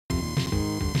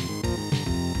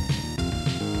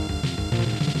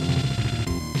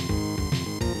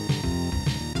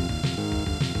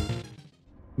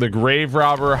The grave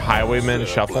robber highwayman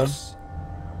shuffle.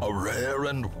 A rare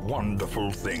and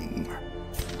wonderful thing.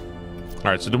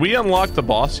 All right, so do we unlock the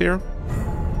boss here?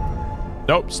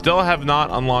 Nope, still have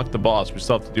not unlocked the boss. We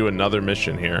still have to do another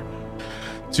mission here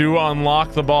to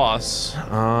unlock the boss.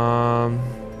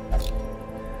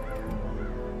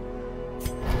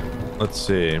 Let's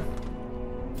see.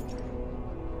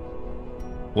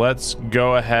 Let's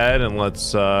go ahead and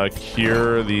let's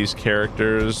cure these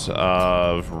characters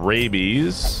of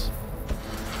rabies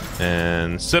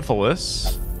and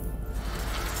syphilis.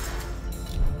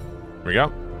 There we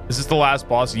go. Is this the last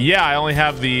boss? Yeah, I only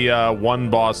have the one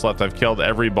boss left. I've killed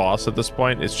every boss at this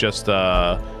point. It's just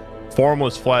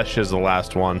Formless Flesh is the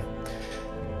last one.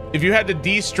 If you had to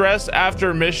de-stress after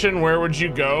a mission, where would you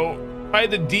go? If I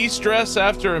had to de-stress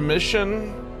after a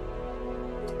mission,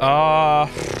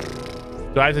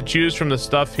 do I have to choose from the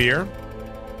stuff here?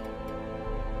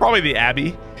 Probably the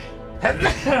Abbey.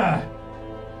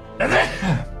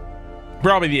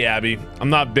 Probably the Abbey. I'm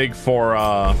not big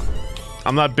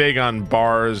on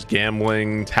bars,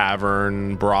 gambling,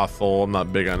 tavern, brothel. I'm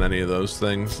not big on any of those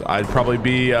things. I'd probably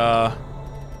be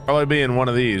in one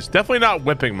of these. Definitely not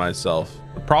whipping myself.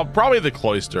 Probably the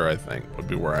Cloister, I think, would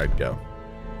be where I'd go.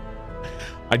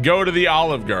 I'd go to the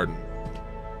Olive Garden.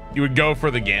 You would go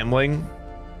for the gambling,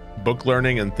 book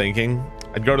learning, and thinking.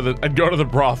 I'd go to the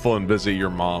brothel and visit your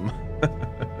mom.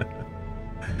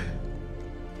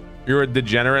 You're a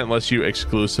degenerate unless you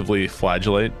exclusively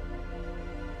flagellate.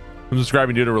 I'm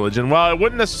describing due to religion. Well, it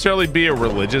wouldn't necessarily be a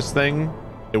religious thing.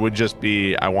 It would just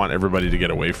be, I want everybody to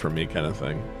get away from me kind of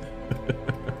thing.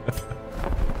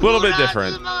 A little bit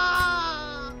different.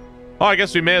 Oh, I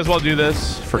guess we may as well do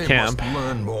this for camp. They must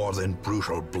learn more than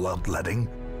brutal bloodletting.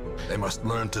 They must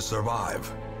learn to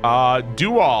survive.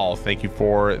 Dual, thank you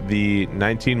for the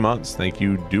 19 months. Thank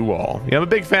you, Dual. Yeah, I'm a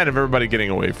big fan of everybody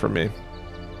getting away from me.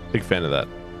 Big fan of that.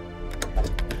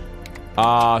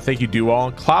 Thank you,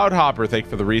 Dual. Cloudhopper, thank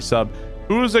you for the resub.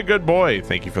 Who's a good boy?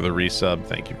 Thank you for the resub.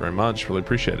 Thank you very much. Really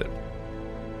appreciate it.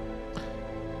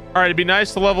 All right, it'd be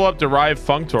nice to level up Derived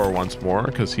Functor once more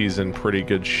because he's in pretty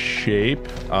good shape.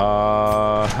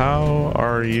 How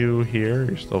are you here?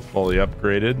 You're still fully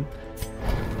upgraded.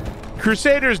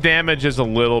 Crusader's damage is a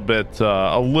little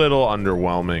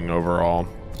underwhelming overall.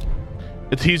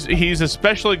 He's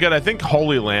especially good. I think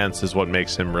Holy Lance is what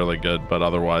makes him really good, but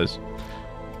otherwise,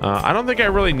 I don't think I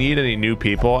really need any new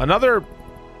people. Another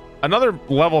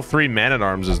level 3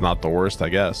 Man-at-Arms is not the worst, I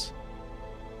guess.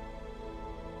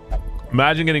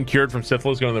 Imagine getting cured from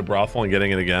syphilis, going to the brothel, and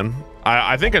getting it again.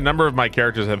 I think a number of my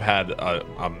characters have had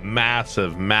a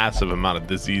massive amount of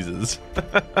diseases.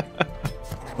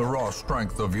 The raw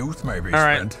strength of youth may be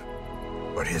spent,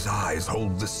 but his eyes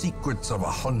hold the secrets of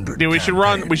 100. Dude, we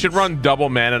should run double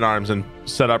Man-at-Arms and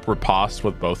set up riposte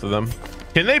with both of them.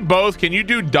 Can they both? Can you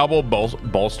do double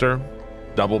bolster?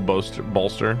 Double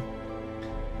bolster.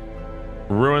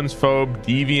 Ruins Phobe,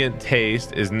 Deviant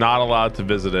Taste is not allowed to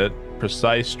visit it.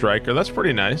 Precise Striker. That's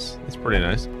pretty nice. That's pretty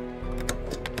nice.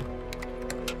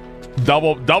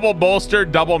 Double bolster,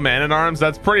 double Man-at-Arms.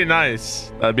 That's pretty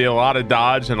nice. That'd be a lot of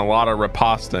dodge and a lot of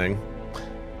riposting.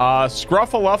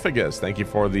 Scruffaluffagus, thank you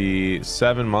for the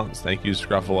 7 months. Thank you,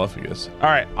 Scruffaluffagus. All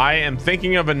right, I am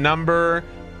thinking of a number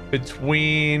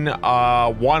between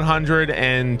 100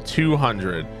 and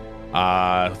 200.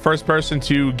 First person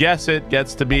to guess it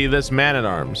gets to be this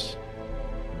Man-at-Arms.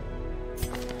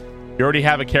 You already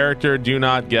have a character, do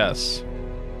not guess.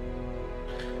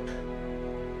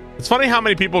 It's funny how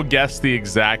many people guess the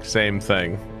exact same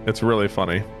thing. It's really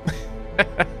funny.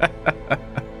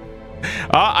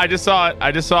 I just saw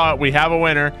it. We have a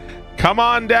winner. Come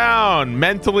on down.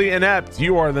 Mentally Inept.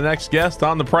 You are the next guest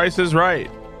on The Price is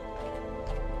Right.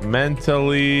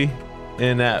 Mentally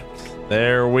Inept.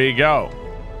 There we go.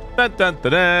 Dun, dun,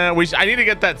 dun, dun. I need to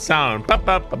get that sound. I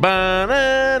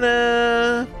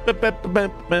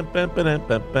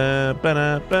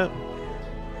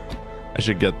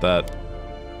should get that.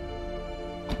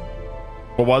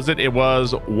 What was it? It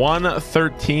was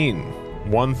 113.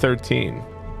 113.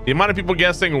 The amount of people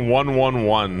guessing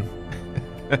 111.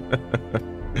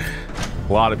 A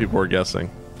lot of people were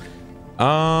guessing.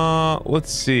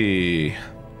 Let's see.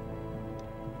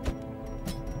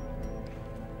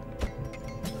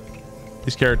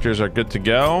 These characters are good to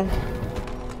go.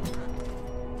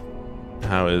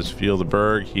 How is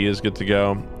Fieldberg? He is good to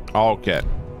go. Okay.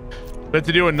 We have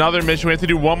to do another mission. We have to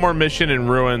do one more mission in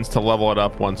Ruins to level it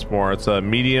up once more. It's a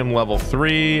medium level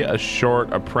 3, a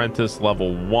short apprentice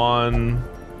level 1.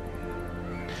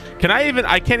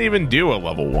 I can't even do a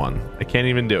level 1. I can't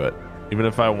even do it. Even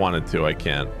if I wanted to, I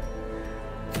can't.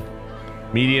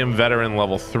 Medium veteran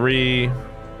level 3.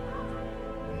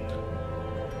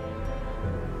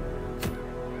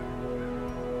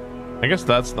 I guess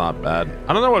that's not bad.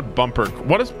 I don't know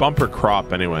what is bumper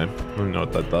crop anyway. I don't even know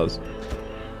what that does.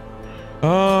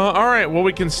 All right, well,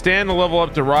 we can stand to level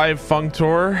up Derived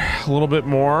Functor a little bit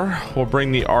more. We'll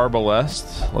bring the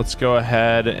Arbalest. Let's go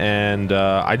ahead and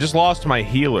I just lost my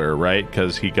healer, right?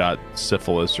 Because he got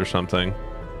syphilis or something.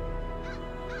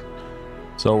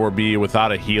 So we'll be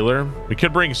without a healer. We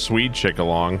could bring Swede Chick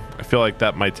along. I feel like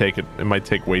that might take it might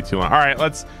take way too long. All right,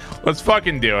 let's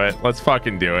fucking do it. Let's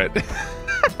fucking do it.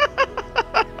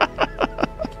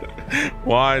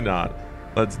 Why not?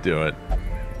 Let's do it.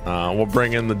 We'll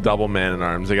bring in the double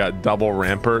man-at-arms. They got double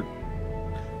rampart,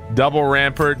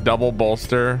 double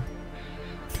bolster.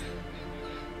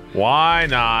 Why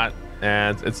not?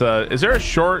 And is there a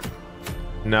short?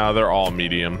 No, they're all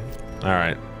medium. All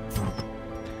right.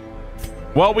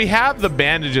 Well, we have the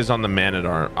bandages on the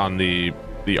man-at-arm on the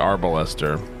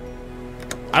Arbalester.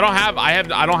 I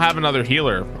don't have another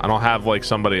healer. I don't have like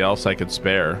somebody else I could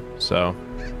spare. So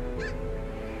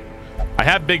I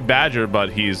have Big Badger, but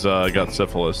he's got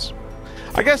syphilis.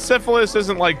 I guess syphilis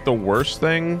isn't like the worst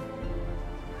thing.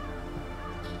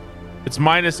 It's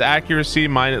minus accuracy,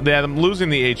 minus. Yeah, losing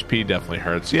the HP definitely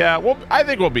hurts. Yeah, well, I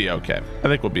think we'll be okay.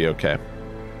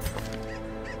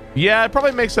 Yeah, it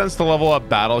probably makes sense to level up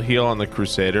battle heal on the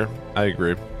Crusader. I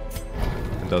agree.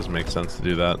 It does make sense to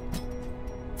do that.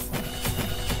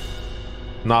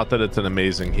 Not that it's an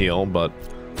amazing heal, but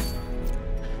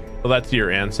well, that's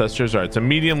your ancestors. All right, it's a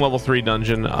medium level 3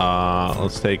 dungeon.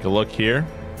 Let's take a look here.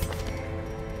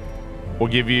 We'll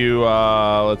give you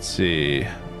let's see,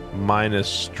 minus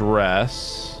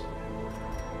stress.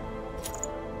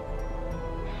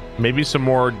 Maybe some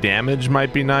more damage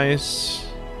might be nice.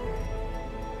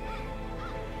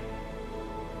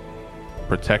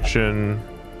 Protection.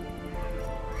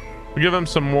 We'll give him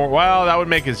some more. Well, that would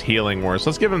make his healing worse.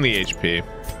 Let's give him the HP.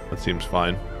 That seems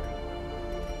fine.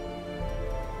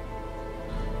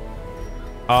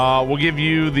 We'll give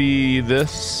you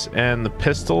this and the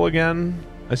pistol again,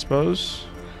 I suppose.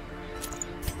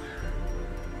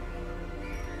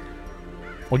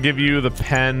 We'll give you the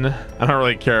pen. I don't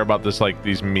really care about this, like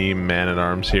these meme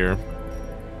man-at-arms here.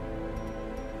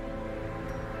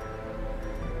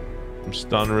 Some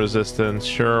stun resistance,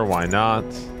 sure, why not?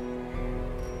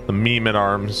 The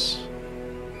meme-at-arms.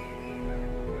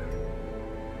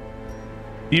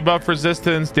 Debuff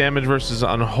resistance, damage versus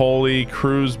unholy,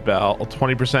 cruise belt,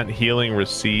 20% healing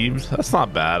received. That's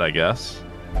not bad, I guess.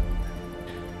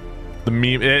 The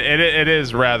meme, it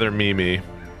is rather memey.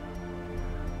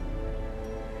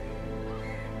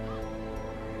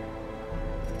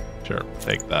 Sure,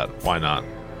 take that. Why not?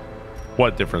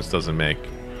 What difference does it make?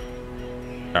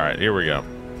 All right, here we go.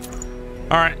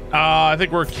 All right, I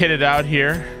think we're kitted out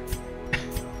here.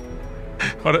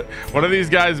 What are these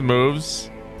guys' moves?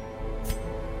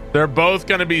 They're both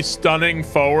gonna be stunning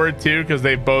forward too, because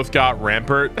they both got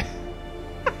rampart.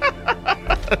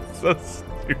 So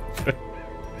stupid.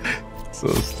 So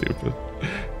stupid.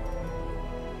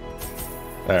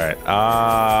 All right.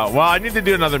 Well, I need to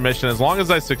do another mission. As long as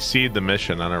I succeed the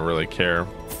mission, I don't really care.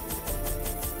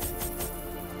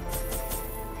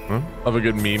 Huh? Of a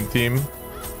good meme team.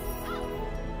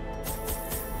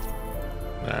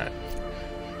 All right.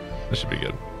 This should be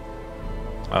good.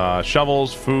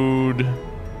 Shovels, food,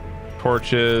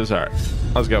 torches. All right,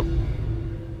 let's go.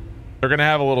 They're gonna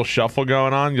have a little shuffle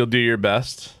going on. You'll do your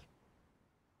best.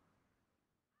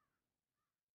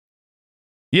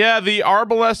 Yeah, the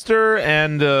Arbalester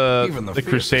and the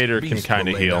Crusader can kind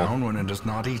of heal when it is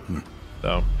not eaten.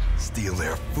 So steal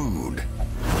their food.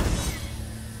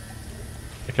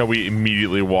 Like how we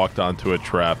immediately walked onto a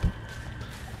trap.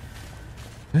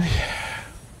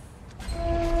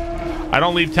 I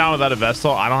don't leave town without a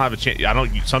Vestal. I don't have a chance. I don't.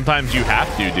 Sometimes you have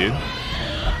to, dude.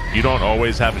 You don't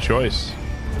always have a choice.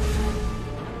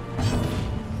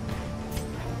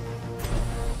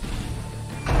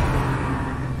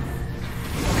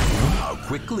 How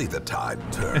quickly the tide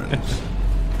turns.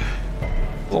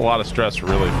 A lot of stress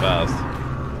really fast.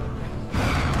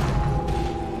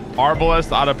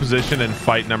 Arbalest out of position in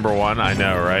fight number 1. I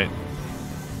know, right?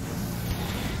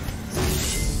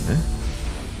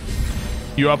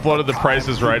 You uploaded the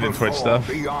prices right in Twitch stuff.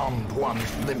 Beyond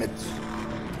one's limits.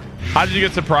 How did you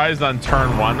get surprised on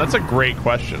turn 1? That's a great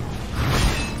question.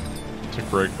 It's a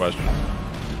great question.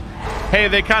 Hey,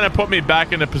 they kind of put me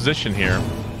back into position here.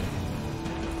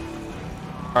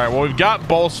 All right, well, we've got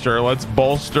bolster. Let's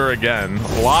bolster again.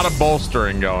 A lot of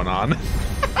bolstering going on.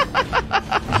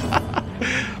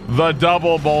 The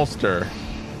double bolster.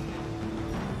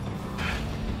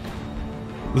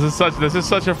 This is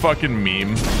such a fucking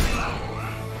meme.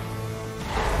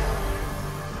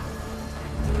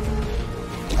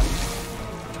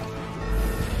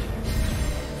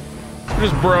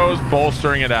 Just bros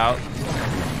bolstering it out.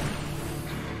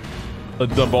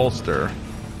 The bolster.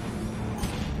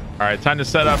 All right, time to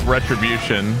set up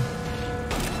retribution.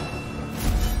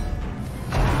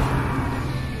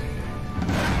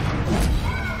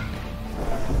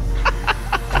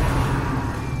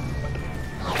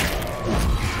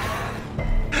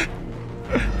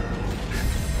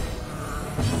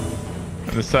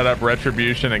 To set up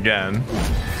retribution again.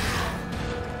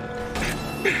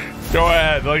 Go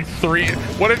ahead, like 3.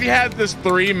 What if you had this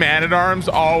 3 man-at-arms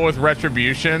all with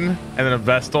retribution and then a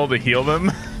Vestal to heal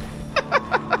them? I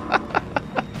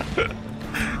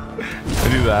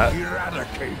do that.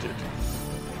 Eradicated.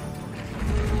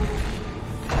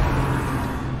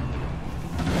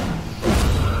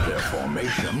 Their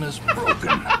formation is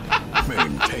broken.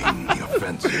 Maintain the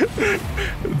offensive.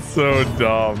 It's so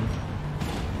dumb.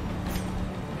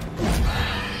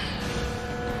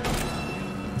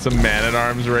 It's a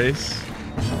man-at-arms race.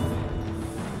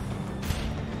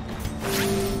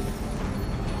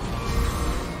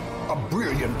 A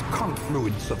brilliant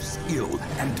confluence of skill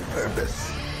and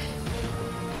purpose.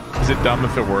 Is it dumb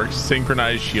if it works?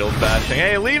 Synchronized shield bashing.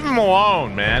 Hey, leave him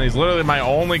alone, man. He's literally my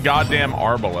only goddamn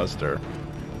Arbalester.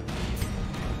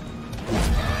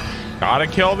 Gotta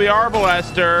kill the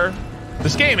Arbalester.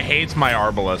 This game hates my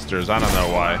Arbalesters. I don't know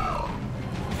why.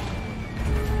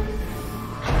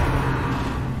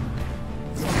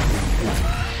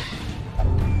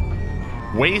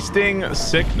 Wasting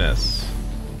sickness.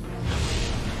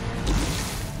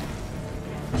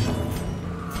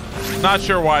 Not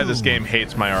sure why this game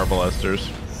hates my Arbalesters.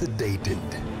 Sedated.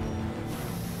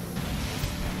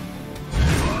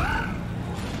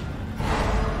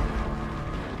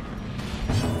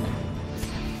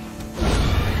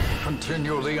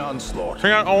 Continue the onslaught.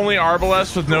 Bring out only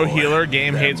Arbalest with no healer.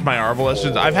 Game hates my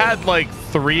Arbalesters. I've had like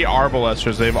 3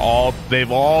 Arbalesters. They've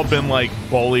all been like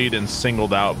bullied and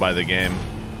singled out by the game.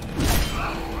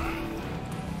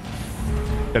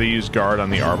 Gotta use guard on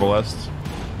the Arbalest.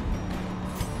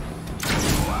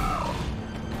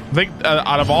 I think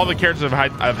out of all the characters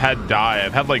I've had die,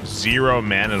 I've had like 0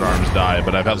 man-at-arms die,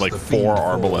 but I've had like 4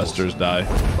 Arbalesters die.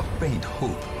 A faint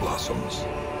hope blossoms.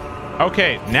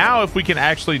 Okay, now if we can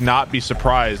actually not be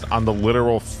surprised on the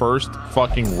literal first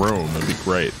fucking room, it'd be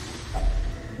great.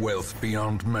 Wealth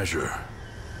beyond measure.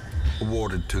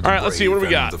 Awarded to the all right, let's see what do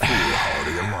we got.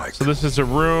 So this is a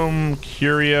room.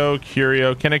 Curio.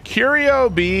 Can a Curio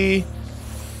be?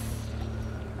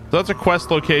 So that's a quest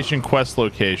location.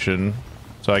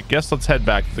 So I guess let's head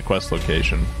back to the quest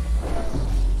location.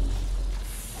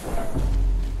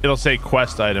 It'll say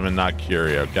quest item and not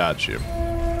Curio. Got you.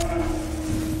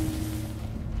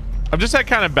 I've just had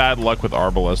kind of bad luck with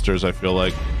Arbalesters, I feel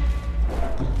like.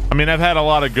 I mean, I've had a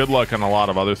lot of good luck on a lot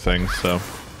of other things, so.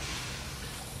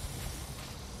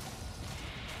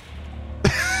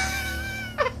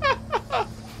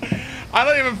 I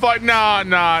don't even fuck. Nah. I'm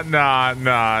not.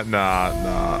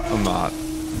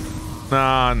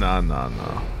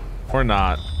 No. We're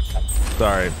not.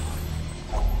 Sorry.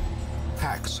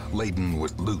 Packs laden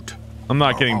with loot. I'm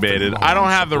not getting baited. I don't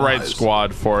have the right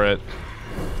squad for it.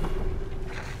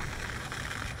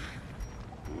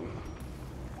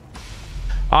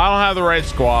 I don't have the right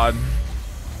squad.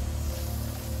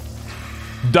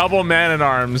 Double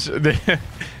man-at-arms.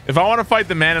 If I want to fight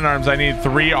the man-at-arms, I need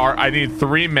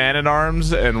 3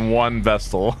 man-at-arms and 1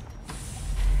 Vestal.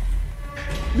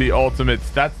 The ultimate.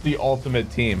 That's the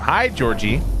ultimate team. Hi,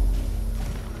 Georgie.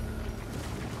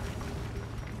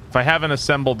 If I haven't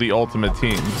assembled the ultimate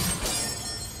team.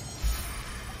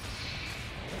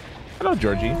 Hello,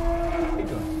 Georgie. How you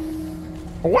doing?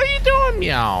 What are you doing,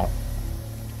 meow?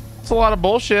 It's a lot of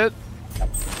bullshit.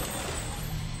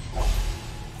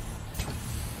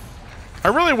 I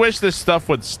really wish this stuff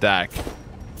would stack,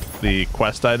 the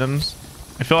quest items.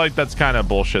 I feel like that's kind of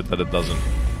bullshit that it doesn't.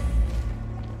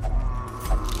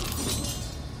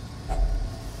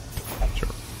 Sure.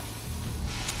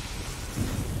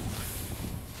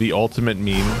 The ultimate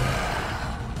meme.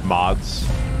 Mods.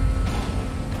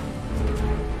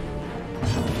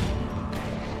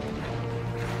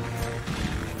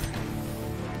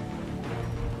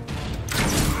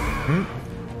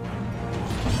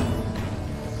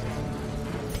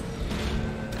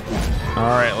 All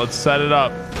right, let's set it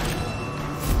up.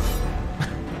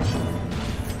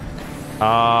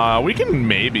 We can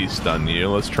maybe stun you.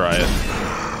 Let's try it.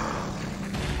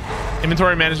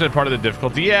 Inventory management part of the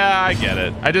difficulty. Yeah, I get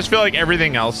it. I just feel like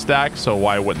everything else stacks, so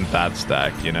why wouldn't that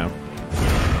stack, you know?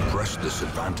 Press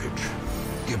disadvantage.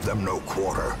 Give them no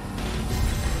quarter.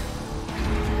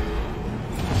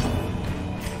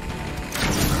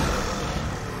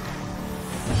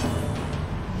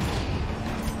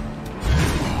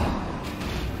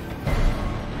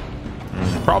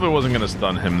 Probably wasn't going to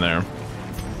stun him there.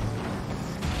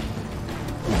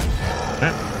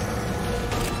 Okay.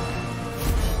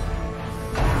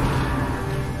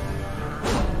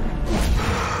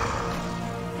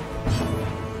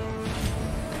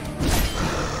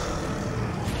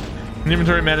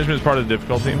 Inventory management is part of the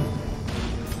difficulty.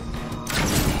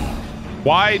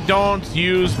 Why don't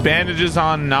use bandages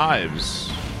on knives?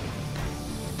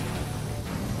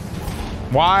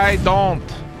 Why don't?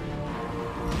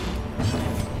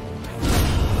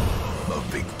 A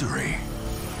victory.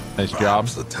 Nice job.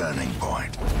 The turning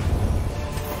point.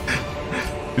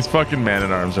 These fucking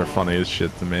man-at-arms are funny as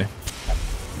shit to me.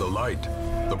 The light,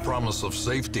 the promise of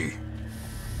safety.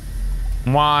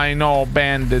 Why no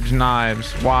bandage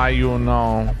knives? Why you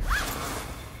know?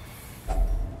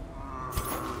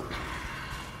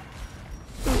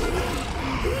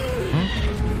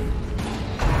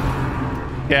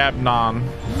 Gabnon.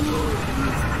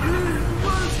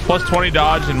 Plus 20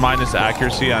 dodge and minus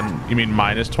accuracy on, you mean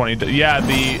minus 20? Yeah,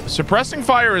 the suppressing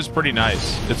fire is pretty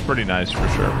nice. It's pretty nice for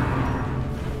sure.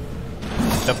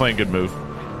 Definitely a good move.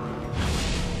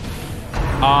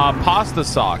 Pasta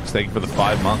Socks. Thank you for the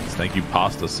 5 months. Thank you,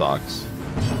 Pasta Socks.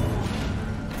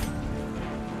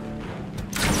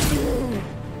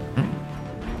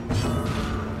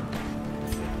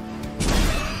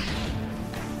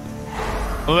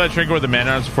 Look at that trinket with the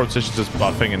mana on support positions, just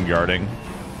buffing and guarding.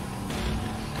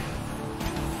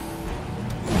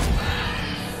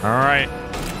 All right,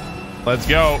 let's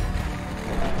go.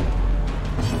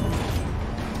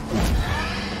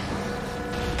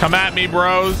 Come at me,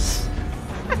 bros.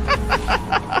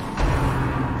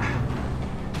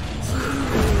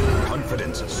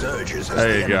 Confidence surges as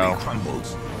there you go.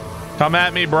 Crumbles. Come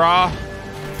at me, brah.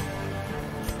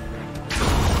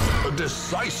 A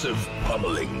decisive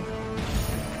pummeling.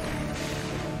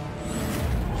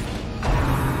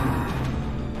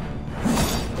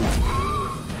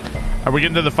 Are we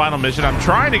getting to the final mission? I'm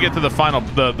trying to get to the final,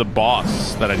 the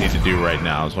boss that I need to do right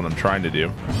now is what I'm trying to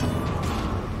do.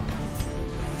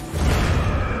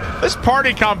 This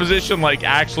party composition like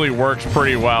actually works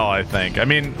pretty well, I think. I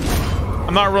mean,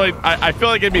 I'm not really, I feel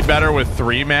like it'd be better with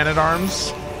 3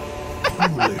 man-at-arms.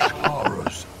 Foolish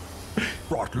horrors.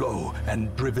 Brought low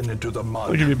and driven into the mud. I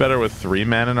think it'd be better with 3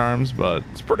 man-at-arms, but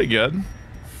it's pretty good.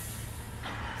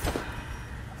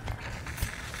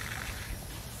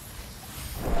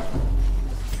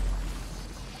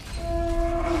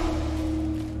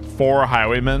 Four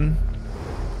highwaymen.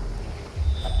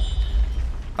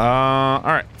 All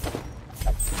right.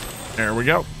 There we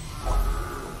go.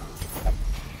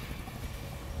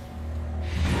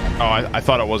 Oh, I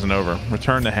thought it wasn't over.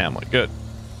 Return to Hamlet. Good.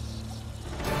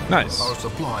 Nice. Our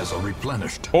supplies are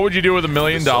replenished. What would you do with $1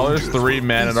 million? 3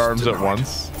 man-at-arms at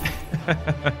once.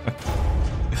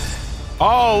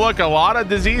 Oh, look, a lot of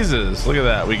diseases. Look at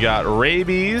that. We got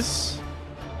rabies.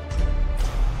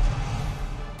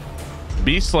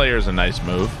 Beast Slayer is a nice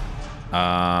move.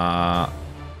 I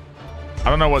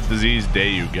don't know what disease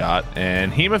day you got.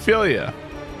 And hemophilia.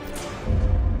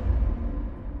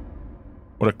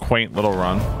 What a quaint little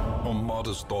run. A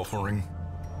modest offering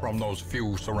from those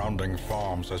few surrounding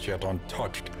farms as yet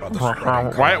untouched by the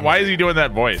why is he doing that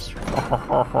voice?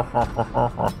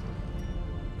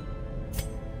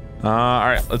 All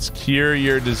right, let's cure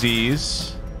your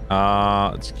disease.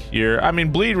 Let's cure. I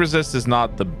mean, bleed resist is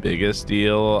not the biggest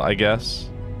deal, I guess.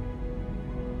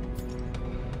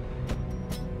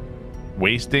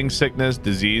 Wasting sickness,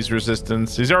 disease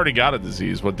resistance. He's already got a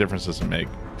disease. What difference does it make?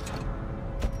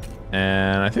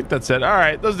 And I think that's it. All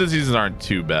right, those diseases aren't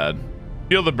too bad.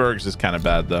 Heal the Bergs is kind of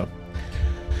bad though.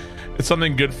 It's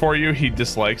something good for you. He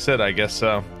dislikes it, I guess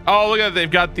so. Oh, look at it.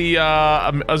 They've got the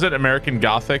is it American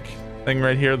Gothic thing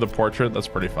right here? The portrait. That's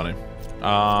pretty funny.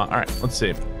 All right, let's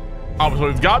see. Oh, so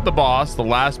we've got the boss, the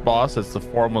last boss. That's the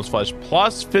Formless Flesh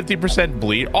plus 50%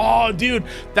 bleed. Oh, dude,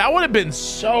 that would have been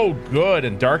so good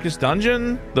in Darkest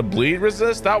Dungeon. The bleed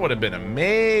resist, that would have been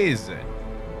amazing.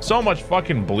 So much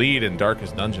fucking bleed in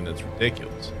Darkest Dungeon, it's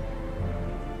ridiculous.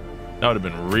 That would have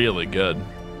been really good.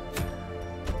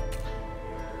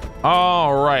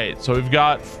 All right, so we've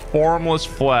got Formless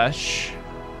Flesh.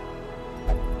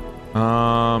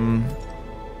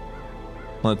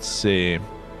 Let's see.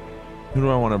 Who do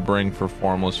I want to bring for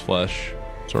Formless Flesh?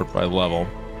 Sort by level.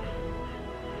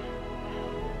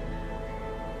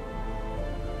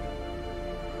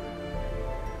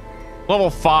 Level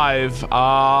 5. Do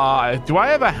I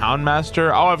have a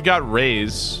Houndmaster? Oh, I've got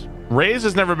Raze. Raze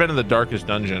has never been in the Darkest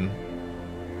Dungeon.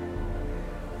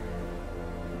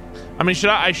 I mean,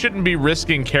 I shouldn't be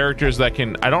risking characters that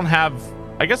can... I don't have...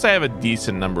 I guess I have a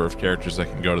decent number of characters that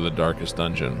can go to the Darkest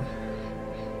Dungeon.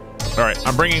 All right,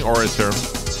 I'm bringing Orator.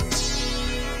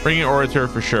 Bringing Orator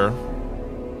for sure.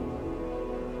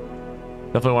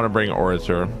 Definitely want to bring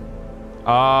Orator.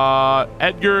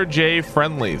 Edgar J.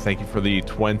 Friendly, thank you for the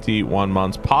 21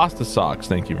 months. Pasta Socks,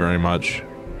 thank you very much.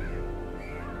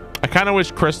 I kind of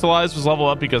wish Crystallize was level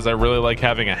up because I really like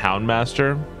having a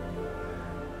Houndmaster.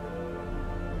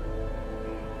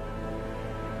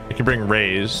 I can bring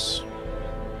Raise.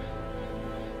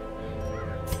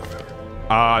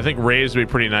 I think Raise would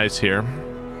be pretty nice here.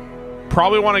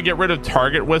 Probably want to get rid of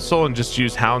Target Whistle and just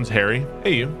use Hound's Harry.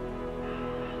 Hey, you.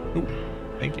 Ooh,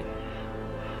 thank you.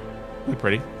 Really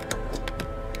pretty.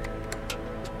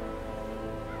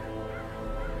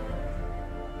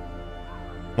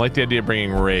 I like the idea of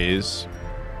bringing Raise.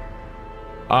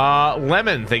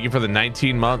 Lemon, thank you for the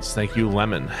 19 months. Thank you,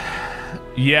 Lemon.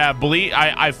 Yeah, Bleed.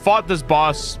 I fought this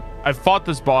boss. I fought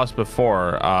this boss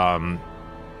before. I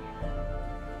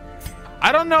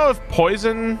don't know if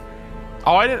poison.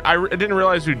 Oh, I didn't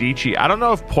realize Udichi. I don't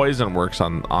know if poison works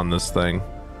on this thing.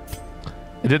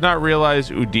 I did not realize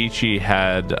Udichi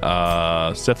had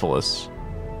syphilis.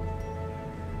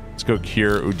 Let's go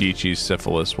cure Udichi's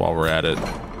syphilis while we're at it.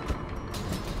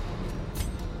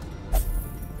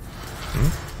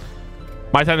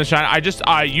 My time to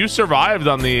shine. You survived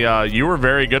on the you were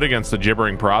very good against the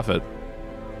Gibbering Prophet.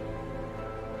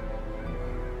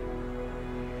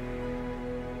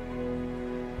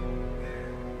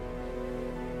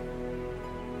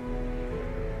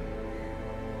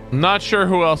 I'm not sure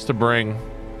who else to bring.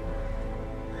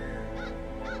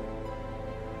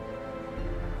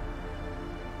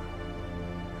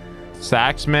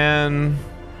 Saxman.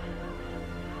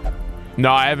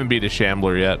 No, I haven't beat a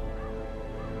Shambler yet.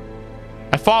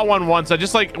 I fought one once. I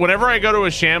just like whenever I go to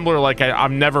a Shambler, like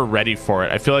I'm never ready for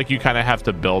it. I feel like you kind of have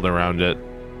to build around it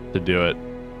to do it.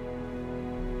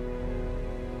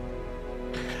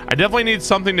 I definitely need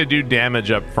something to do damage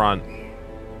up front.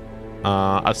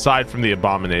 Aside from the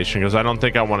Abomination, because I don't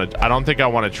think I want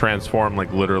to transform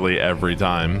like literally every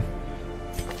time.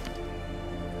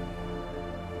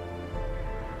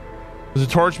 Does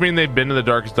the torch mean they've been to the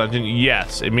darkest dungeon?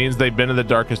 Yes, it means they've been to the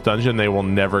darkest dungeon. They will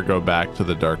never go back to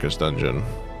the darkest dungeon.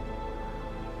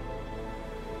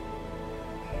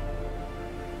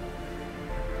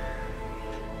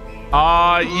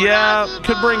 Yeah,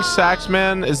 could bring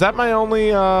Saxman. Is that my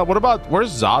only what about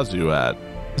where's Zazu at?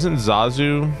 Isn't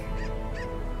Zazu?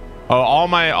 Oh,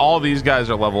 all these guys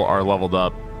are leveled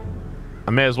up.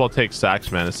 I may as well take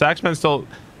Saxman. Is Saxman still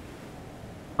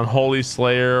Unholy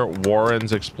Slayer,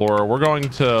 Warren's Explorer? We're going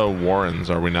to Warren's,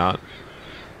 are we not?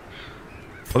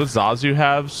 What does Zazu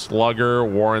have? Slugger,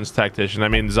 Warren's Tactician. I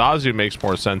mean, Zazu makes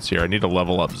more sense here. I need to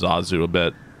level up Zazu a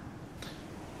bit.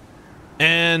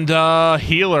 And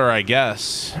healer, I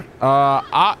guess.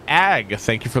 Ag,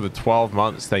 thank you for the 12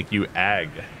 months. Thank you, Ag.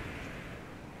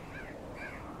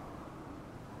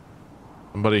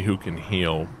 Somebody who can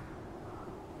heal.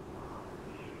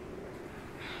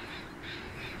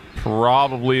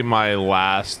 Probably my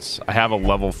last. I have a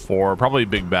level 4. Probably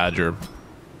Big Badger.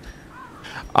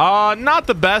 Not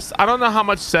the best. I don't know how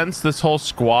much sense this whole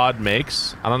squad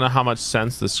makes. I don't know how much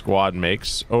sense this squad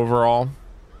makes overall.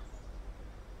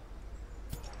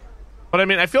 But I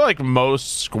mean, I feel like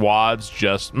most things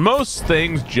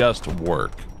just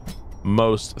work.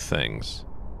 Most things.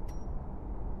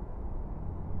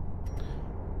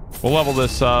 We'll level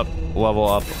this up. Level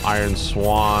up Iron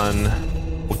Swan.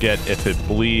 We'll get If It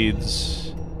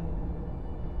Bleeds.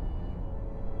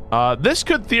 This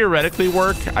could theoretically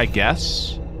work, I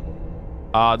guess.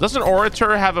 Doesn't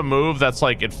Orator have a move that's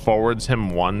like it forwards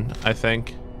him 1, I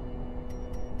think?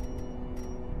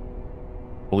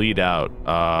 Bleed out.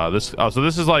 So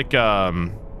this is like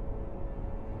it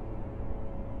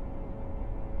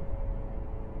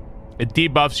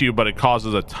debuffs you, but it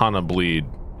causes a ton of bleed.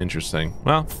 Interesting.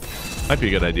 Well, might be a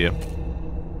good idea.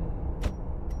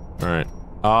 All right.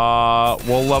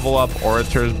 We'll level up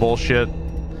Orator's bullshit.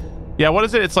 Yeah, what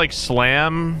is it? It's like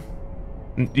Slam.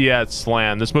 Yeah, it's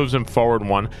Slam. This moves him forward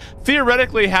 1.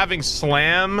 Theoretically, having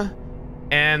Slam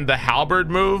and the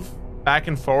Halberd move back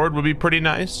and forward would be pretty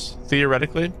nice.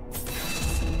 Theoretically.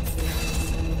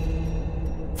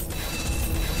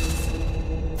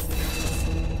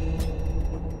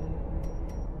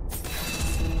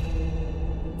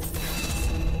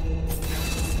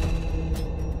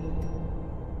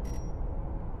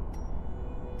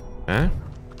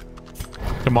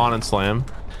 Come on and slam.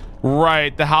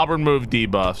 Right, the halberd move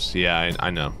debuffs. Yeah,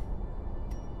 I know.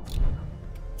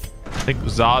 I think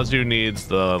Zazu needs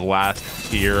the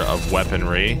last tier of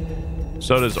weaponry.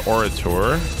 So does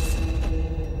Orator.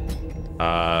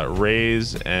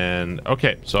 Raise and...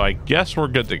 Okay, so I guess we're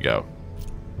good to go.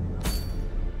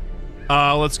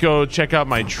 Let's go check out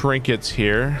my trinkets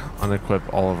here.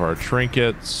 Unequip all of our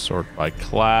trinkets. Sort by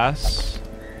class.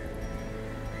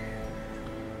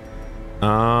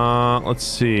 Let's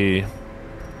see.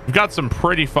 We've got some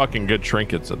pretty fucking good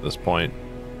trinkets at this point.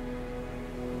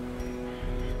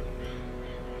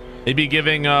 Maybe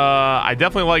giving I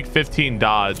definitely like 15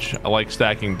 dodge. I like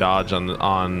stacking dodge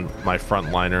on my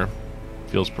frontliner.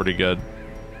 Feels pretty good.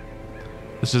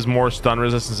 This is more stun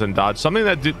resistance and dodge. Something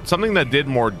that did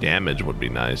more damage would be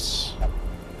nice.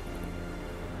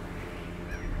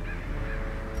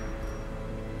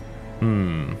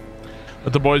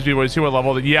 Let the boys be boys. See what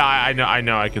level? Yeah, I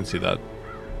know. I can see that.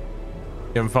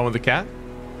 You having fun with the cat?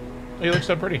 Oh, you look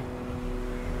so pretty.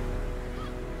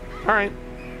 All right.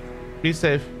 Be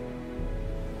safe.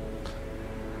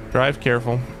 Drive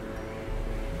careful.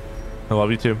 I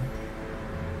love you too.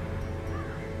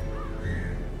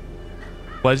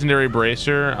 Legendary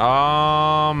bracer.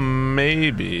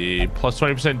 Maybe plus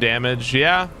 20% damage.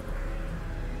 Yeah,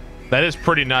 that is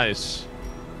pretty nice.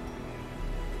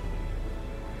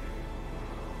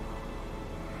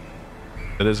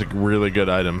 That is a really good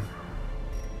item.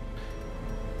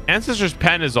 Ancestor's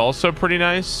Pen is also pretty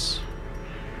nice.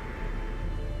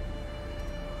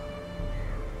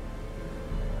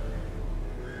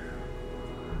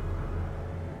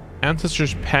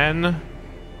 Ancestor's Pen.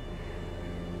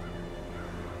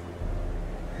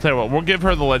 Tell you what, we'll give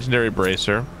her the legendary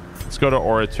bracer. Let's go to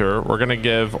Orator. We're gonna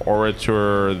give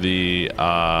Orator the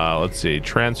let's see,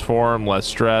 transform, less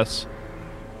stress,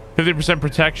 50%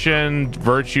 protection,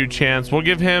 virtue chance. We'll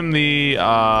give him the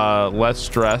less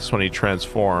stress when he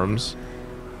transforms,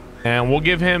 and we'll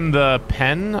give him the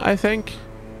pen. I think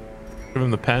give him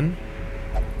the pen.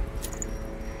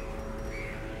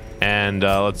 And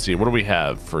let's see, what do we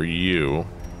have for you?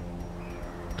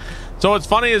 So what's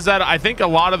funny is that I think a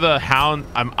lot of the Hound,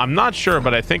 I'm not sure,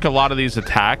 but I think a lot of these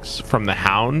attacks from the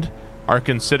Hound are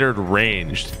considered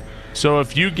ranged. So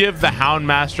if you give the Hound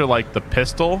Master like the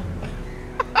pistol,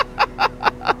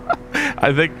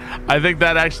 I think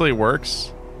that actually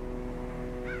works.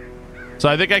 So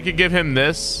I think I could give him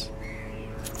this.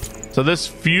 So this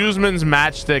Fuseman's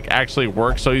matchstick actually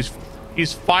works. So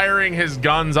he's firing his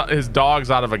dogs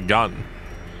out of a gun.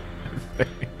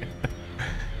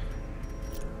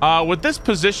 With this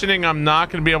positioning, I'm not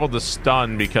going to be able to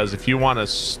stun, because if you want to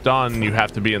stun, you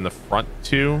have to be in the front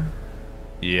too.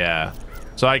 Yeah.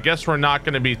 So I guess we're not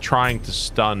going to be trying to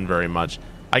stun very much.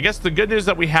 I guess the good news is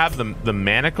that we have the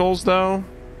manacles, though.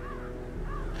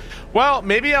 Well,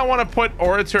 maybe I want to put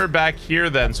Orator back here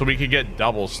then, so we could get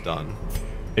double stun.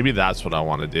 Maybe that's what I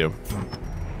want to do.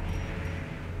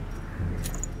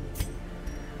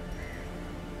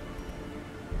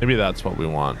 Maybe that's what we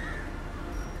want.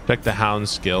 Check the Hound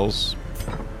skills.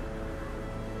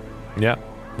 Yeah,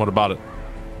 what about it?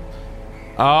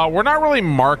 We're not really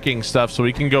marking stuff, so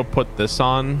we can go put this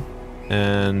on.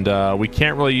 And we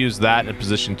can't really use that in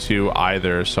position 2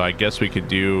 either, so I guess we could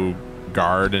do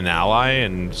guard and ally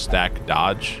and stack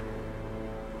dodge.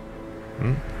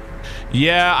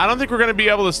 Yeah, I don't think we're going to be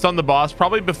able to stun the boss.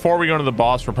 Probably before we go to the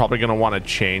boss, we're probably going to want to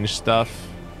change stuff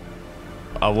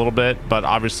a little bit, but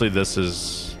obviously this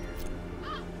is,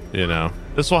 you know,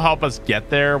 this will help us get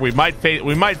there. We might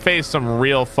face some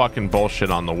real fucking bullshit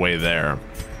on the way there.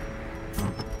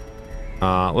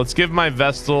 Let's give my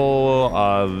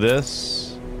Vestal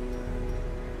this,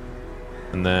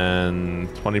 and then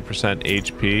 20%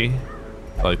 HP.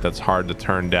 I feel like that's hard to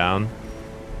turn down,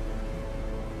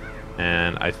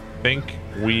 and I think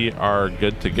we are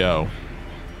good to go.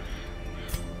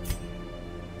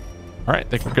 All right, I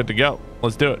think we're good to go.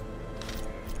 Let's do it.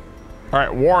 All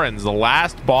right, Warren's the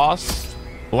last boss.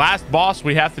 Last boss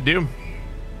we have to do.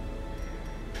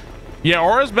 Yeah,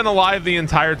 Aura's been alive the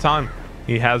entire time.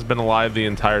 He has been alive the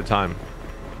entire time.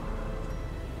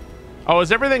 Oh,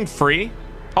 is everything free?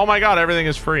 Oh my god, everything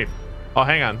is free. Oh,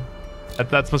 hang on.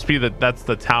 That must be that's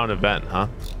the town event, huh?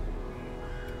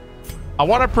 I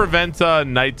want to prevent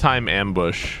nighttime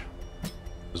ambush.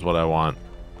 Is what I want.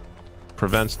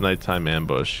 Prevents nighttime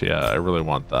ambush. Yeah, I really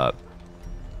want that.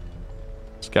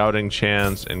 Scouting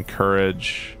chance,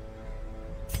 encourage.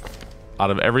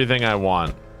 Out of everything I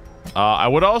want. I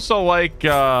would also like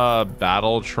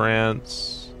battle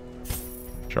trance,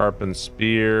 sharpened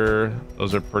spear.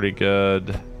 Those are pretty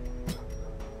good.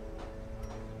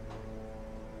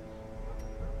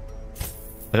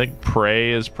 I think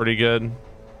prey is pretty good.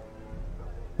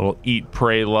 Little eat,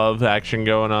 pray, love action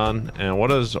going on. And what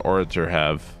does Orator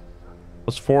have?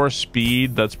 Plus 4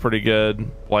 speed. That's pretty good.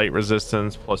 Blight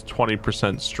resistance plus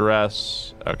 20%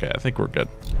 stress. Okay, I think we're good.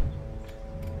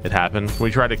 it happened.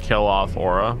 We tried to kill off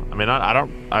Aura. I mean,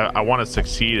 I want to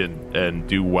succeed and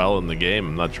do well in the game.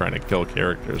 I'm not trying to kill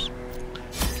characters.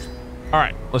 All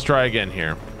right, let's try again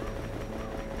here.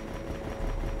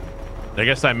 I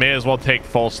guess I may as well take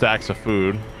full stacks of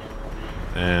food.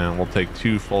 And we'll take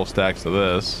 2 full stacks of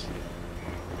this.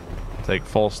 Take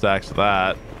full stacks of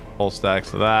that. Full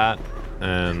stacks of that.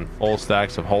 And full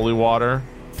stacks of holy water.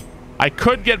 I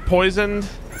could get poisoned.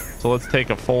 So let's take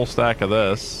a full stack of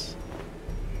this.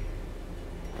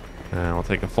 And we'll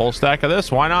take a full stack of this.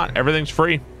 Why not? Everything's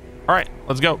free. All right,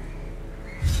 let's go.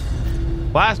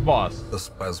 Last boss. The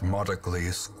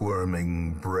spasmodically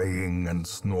squirming, braying, and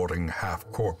snorting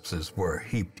half-corpses were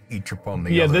heaped each upon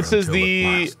the other. This is until the...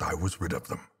 at last I was rid of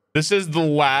them. This is the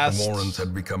last... The Morans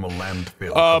had become a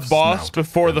landfill boss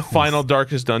before the final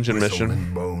Darkest Dungeon mission.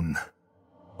 And bone.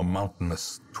 A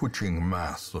mountainous, twitching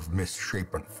mass of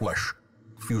misshapen flesh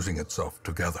fusing itself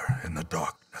together in the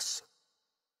darkness.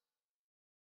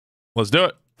 Let's do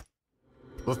it.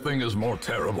 The thing is more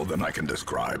terrible than I can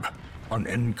describe. An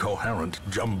incoherent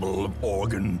jumble of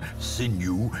organ,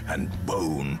 sinew, and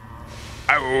bone.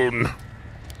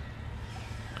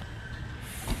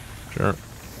 Sure.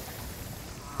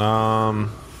 I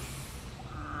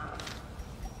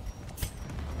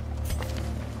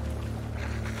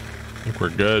think we're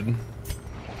good.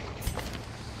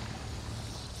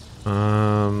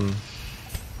 I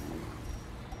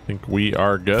think we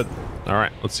are good. All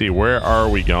right, let's see. Where are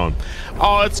we going?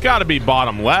 Oh, it's got to be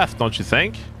bottom left, don't you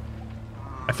think?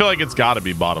 I feel like it's got to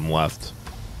be bottom left.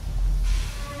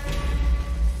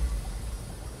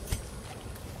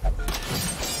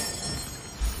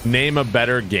 Name a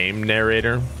better game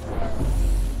narrator.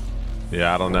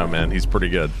 Yeah, I don't know, man. He's pretty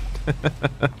good.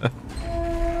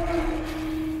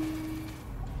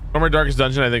 Former Darkest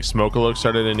Dungeon, I think Smokealoke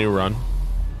started a new run.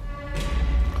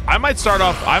 I might start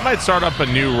up a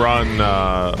new run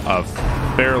of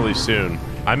fairly soon.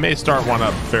 I may start one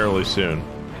up fairly soon.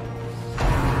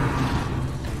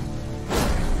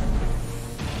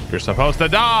 You're supposed to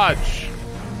dodge.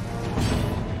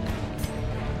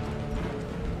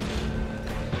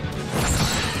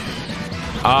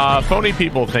 Phony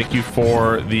People, thank you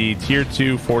for the tier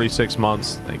 2 46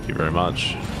 months. Thank you very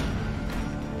much.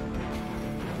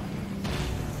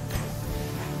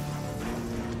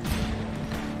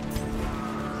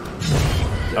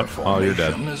 Oh, you're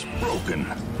dead. Is broken.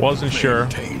 Wasn't sure.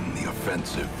 Maintain the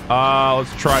offensive.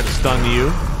 Let's try to stun you.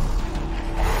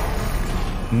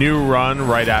 New run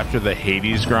right after the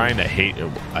Hades grind. I hate.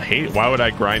 Why would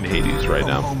I grind Hades right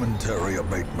now?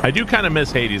 I do kind of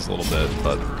miss Hades a little bit,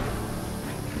 but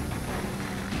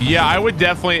yeah, I would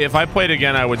definitely, if I played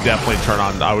again, I would definitely turn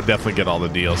on. I would definitely get all the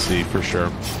DLC for sure.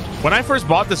 When I first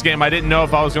bought this game, I didn't know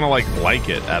if I was gonna like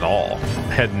it at all.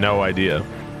 I had no idea.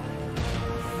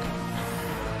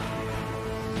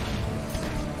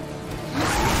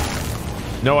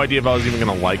 No idea if I was even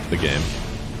gonna like the game.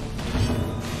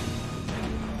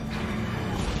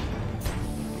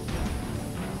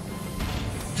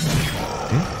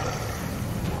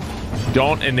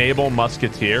 Don't enable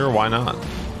Musketeer. Why not?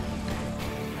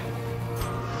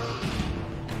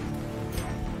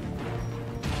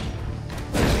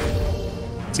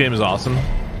 This game is awesome.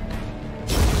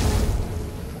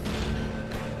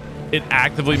 It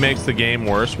actively makes the game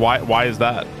worse. Why is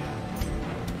that?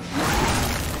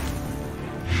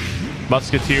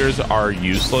 Musketeers are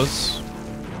useless.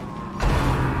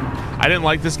 I didn't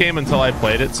like this game until I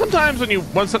played it. Sometimes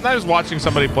sometimes watching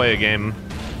somebody play a game,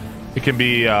 it can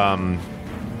be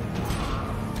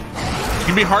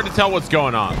hard to tell what's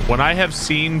going on. When I had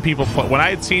seen people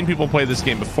play this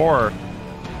game before,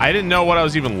 I didn't know what I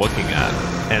was even looking at.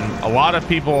 And a lot of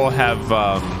people have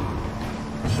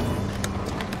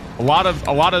a lot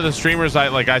of the streamers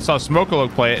I saw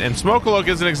Smokealoke play it, and Smokealoke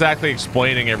isn't exactly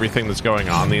explaining everything that's going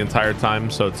on the entire time,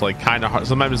 so it's like kind of hard.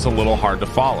 Sometimes it's a little hard to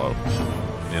follow,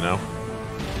 you know.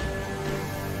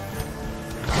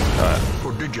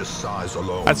 Prodigious size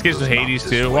alone. That's the case with Hades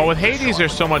too. Well, with Hades,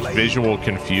 there's so much visual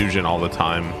confusion all the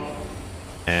time,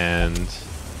 and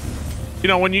you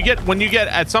know, when you get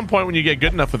at some point when you get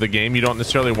good enough with the game, you don't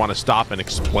necessarily want to stop and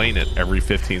explain it every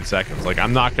 15 seconds. Like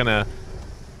I'm not gonna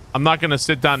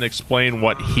sit down and explain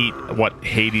what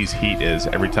Hades heat is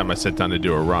every time I sit down to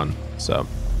do a run. So,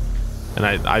 and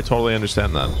I totally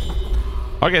understand that.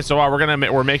 Okay, so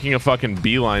we're making a fucking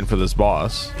beeline for this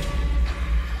boss.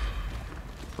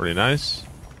 Pretty nice.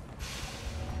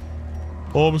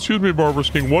 Excuse me, Barber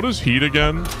King. What is heat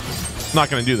again? I'm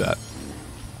not gonna do that.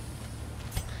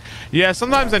 Yeah,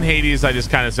 sometimes in Hades, I just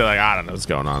kind of say like, I don't know what's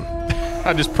going on.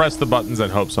 I just press the buttons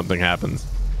and hope something happens.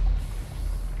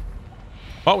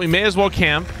 Well, we may as well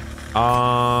camp.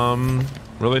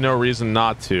 Really no reason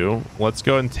not to. Let's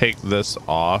go and take this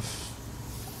off.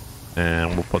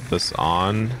 And we'll put this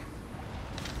on.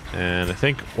 And I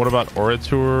think, what about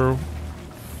Orator? I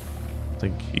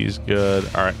think he's good.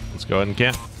 All right, let's go ahead and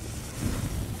camp.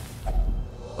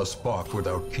 A spark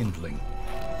without kindling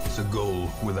is a goal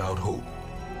without hope.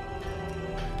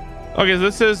 Okay, so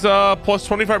this is plus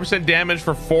 25% damage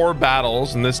for 4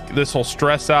 battles, and this will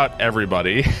stress out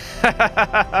everybody.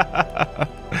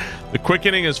 The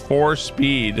quickening is 4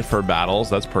 speed for battles.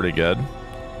 That's pretty good.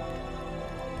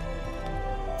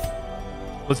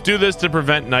 Let's do this to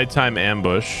prevent nighttime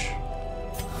ambush.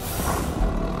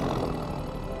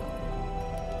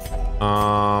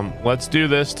 Let's do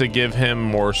this to give him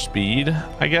more speed,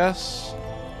 I guess.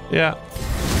 Yeah.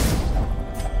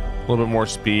 A little bit more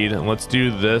speed. And let's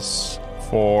do this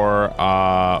for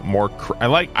more I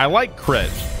like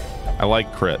crit. I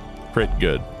like crit. Crit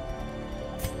good.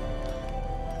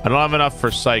 I don't have enough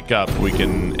for psych up. We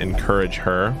can encourage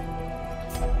her.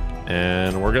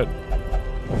 And we're good.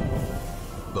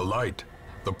 The light,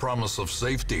 the promise of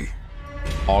safety.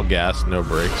 All gas, no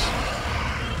brakes.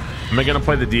 Am I gonna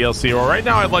play the DLC? Well, right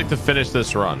now I'd like to finish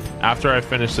this run. After I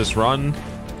finish this run,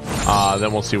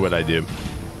 then we'll see what I do.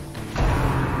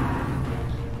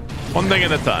 One thing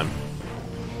at a time.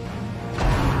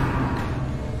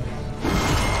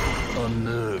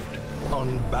 Unnerved,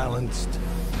 unbalanced.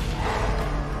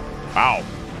 Wow.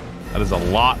 That is a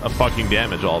lot of fucking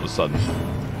damage all of a sudden.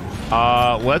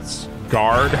 Let's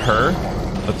guard her.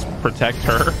 Let's protect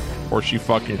her or she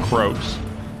fucking croaks.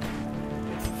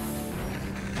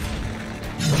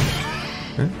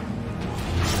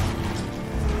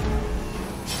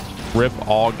 Rip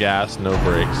all gas, no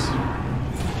brakes.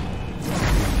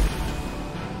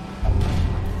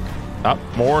 Up,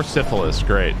 more syphilis.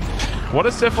 Great. What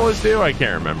does syphilis do? I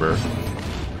can't remember.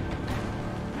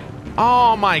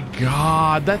 Oh my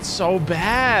god, that's so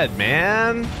bad,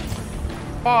 man.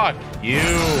 Fuck you.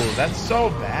 That's so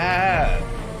bad.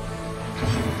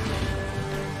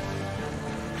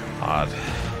 God,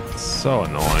 it's so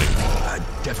annoying. A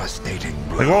devastating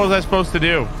blow. Like, what was I supposed to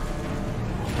do?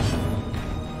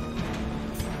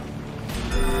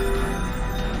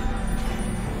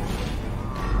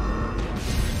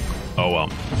 Oh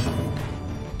well.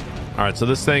 All right, so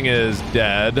this thing is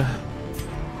dead.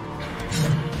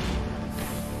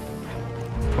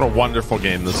 What a wonderful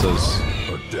game this is.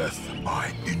 A death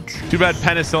by inches. Too bad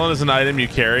penicillin is an item you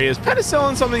carry. Is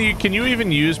penicillin something you can you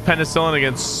even use penicillin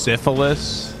against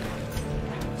syphilis?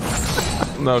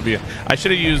 No, I should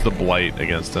have used the blight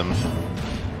against him.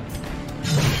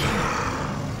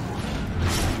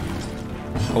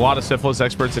 A lot of syphilis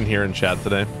experts in here in chat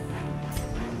today.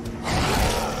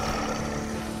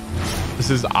 This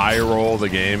is eye roll the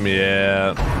game,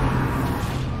 yeah.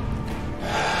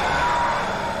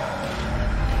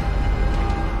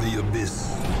 The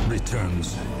abyss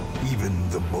returns even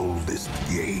the boldest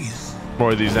gaze.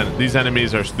 Boy, these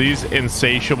enemies are these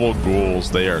insatiable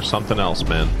ghouls. They are something else,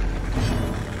 man.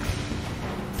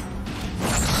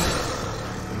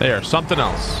 They are something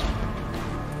else.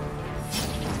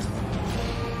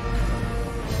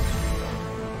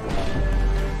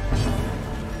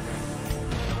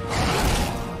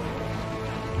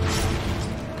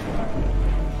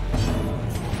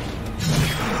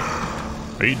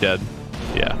 Are you dead?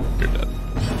 Yeah, you're dead.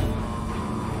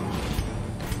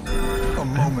 A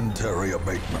momentary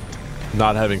abatement.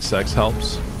 Not having sex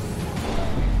helps.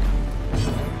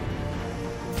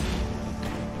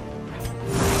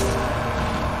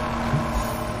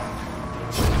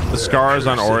 The scars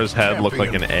on Aura's head look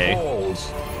like an A. All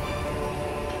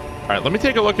right, let me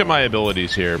take a look at my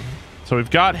abilities here. So we've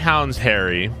got Hound's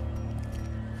Harry.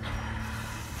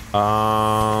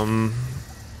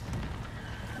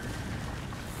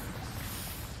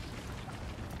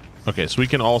 Okay, so we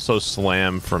can also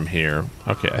slam from here.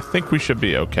 Okay, I think we should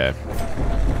be okay.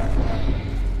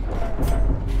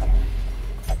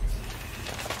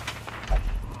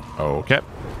 Okay.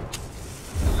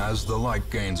 As the light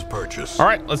gains purchase. All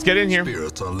right, let's get in here.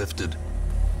 Spirits are lifted,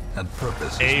 and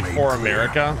purpose A is made for clear.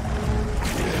 America.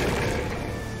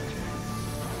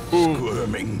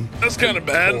 Squirming. That's kind of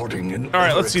bad. All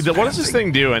right, let's see. What does this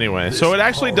thing do anyway? So it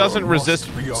actually doesn't resist.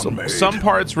 Some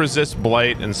parts resist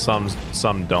blight and some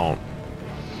don't.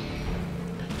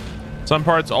 Some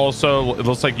parts also, it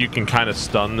looks like you can kind of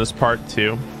stun this part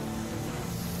too.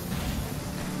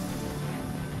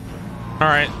 All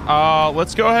right,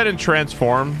 let's go ahead and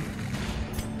transform.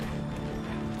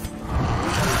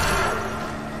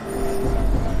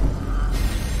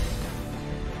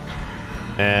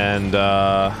 And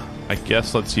I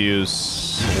guess let's use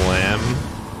slam.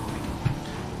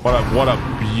 What a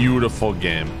beautiful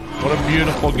game. What a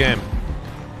beautiful game.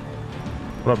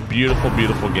 What a beautiful,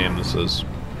 beautiful game this is.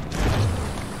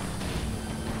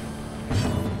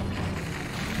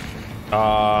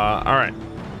 All right.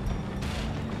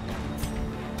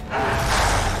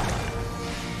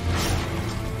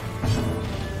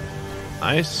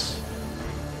 Nice.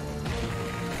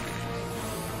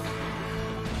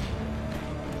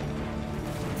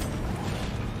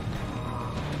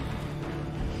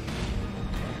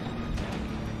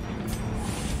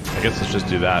 I guess let's just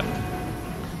do that.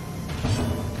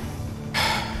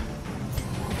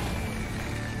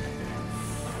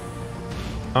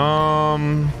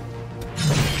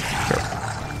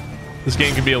 This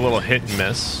game can be a little hit and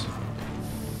miss.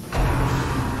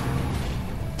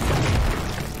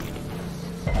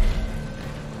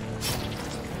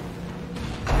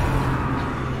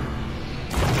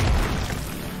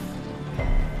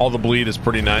 All the bleed is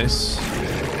pretty nice.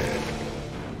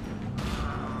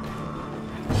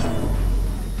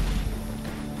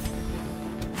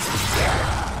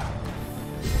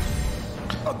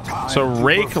 So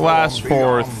rake lasts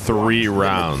for 3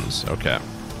 rounds. Okay.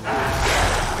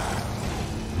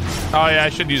 Oh yeah, I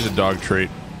should use a dog treat.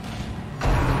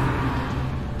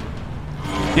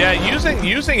 Yeah,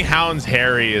 using Hound's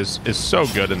Harry is so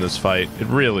good in this fight. It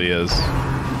really is.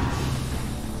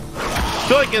 I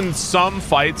feel like in some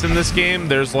fights in this game,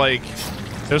 there's like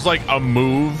a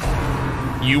move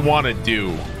you want to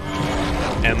do,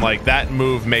 and like that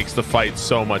move makes the fight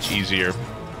so much easier.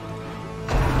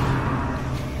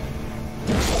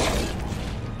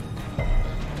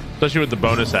 Especially with the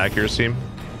bonus accuracy.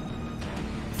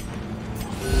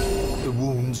 The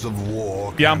wounds of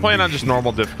war. Yeah, I'm playing on just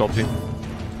normal difficulty.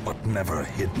 But never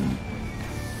hidden.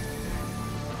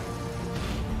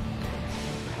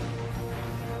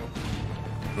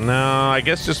 No, I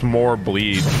guess just more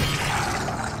bleed.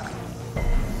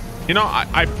 You know,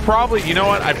 I probably, you know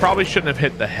what? I probably shouldn't have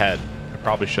hit the head. I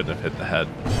probably shouldn't have hit the head.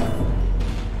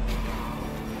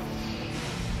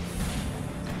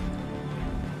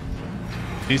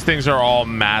 These things are all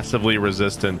massively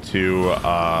resistant to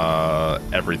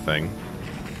everything.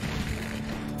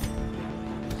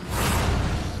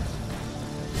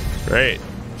 Great.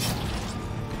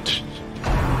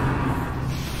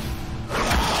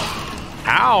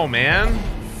 Ow, man.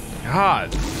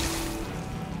 God.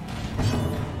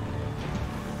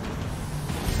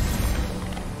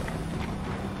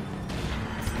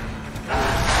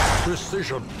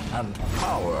 Precision and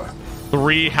power.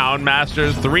 3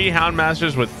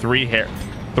 Houndmasters with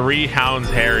 3 Hounds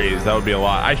Harrys. That would be a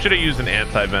lot. I should have used an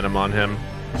anti-venom on him.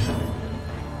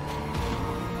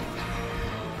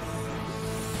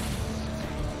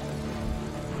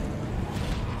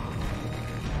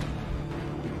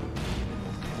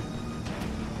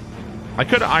 I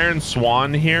could Iron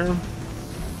Swan here.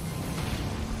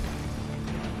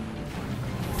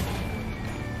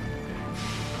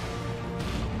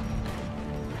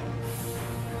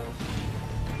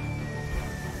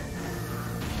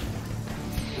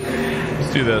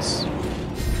 Let's do this.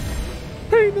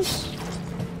 Penis.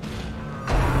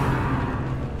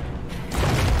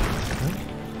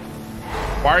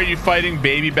 Why are you fighting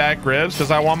baby back ribs?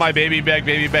 Because I want my baby back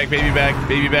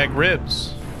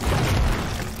ribs.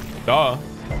 Duh.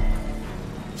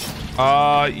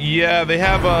 Yeah, they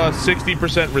have a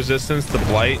 60% resistance to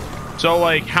blight. So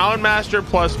like Houndmaster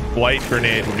plus blight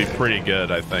grenade would be pretty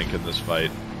good, I think, in this fight.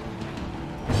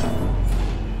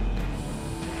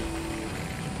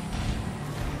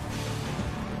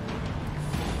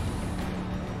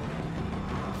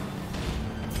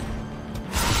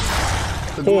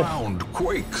 The ground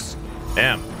quakes.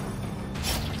 Damn.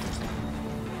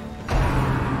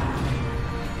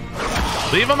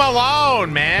 Leave him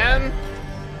alone, man.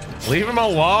 Leave him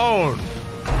alone.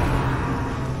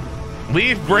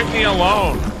 Leave Brittany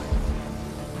alone.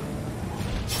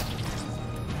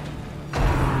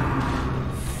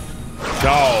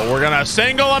 So we're gonna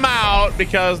single him out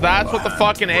because that's what the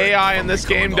fucking AI in this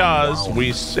game does.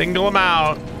 We single him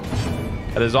out.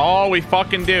 That is all we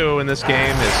fucking do in this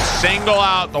game, is single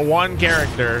out the one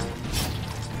character.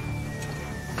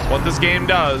 That's what this game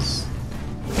does.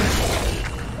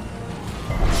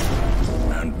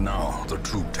 And now the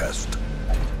true test.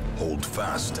 Hold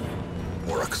fast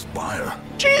or expire.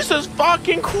 Jesus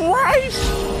fucking Christ!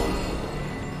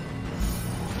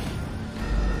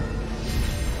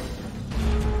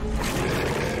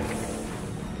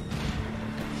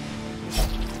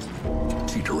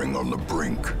 Teetering on the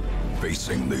brink,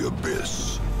 facing the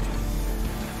abyss.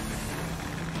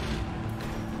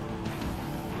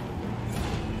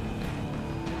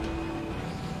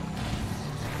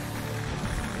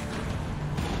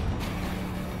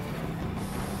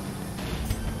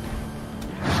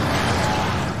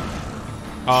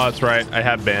 Oh, that's right. I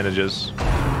have bandages.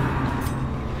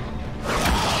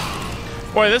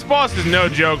 Boy, this boss is no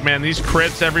joke, man. These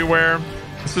crits everywhere.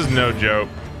 This is no joke.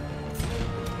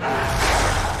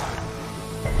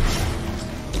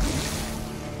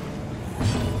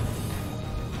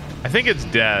 I think it's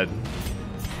dead.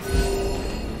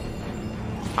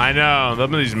 I know.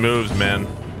 Some of these moves, man.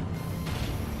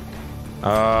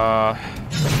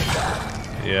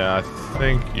 Yeah, I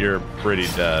think you're pretty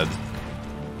dead.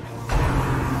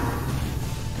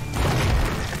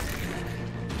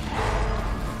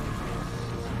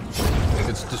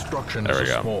 Its destruction there we is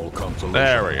a go. Small consolation.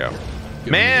 There we go.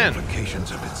 Man, the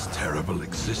implications of its terrible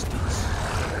existence.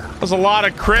 There's a lot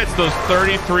of crits. Those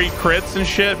 33 crits and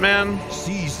shit, man.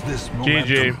 Seize this momentum.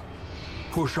 GG.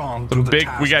 Push on. Some big.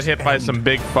 We got hit by some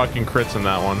big fucking crits in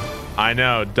that one. I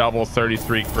know. Double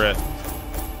 33 crit.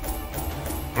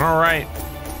 All right.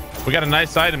 We got a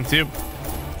nice item too.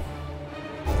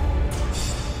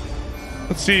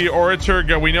 Let's see.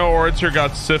 Orator. We know Orator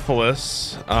got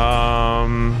syphilis.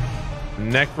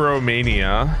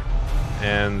 Necromania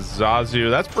and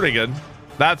Zazu. That's pretty good.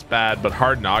 That's bad, but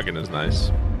hard noggin is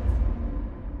nice.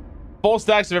 Full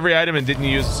stacks of every item and didn't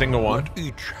use a single one. Let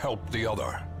each help the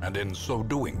other, and in so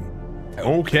doing,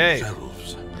 help okay.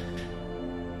 themselves.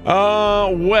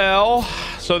 Well,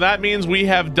 so that means we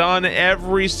have done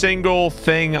every single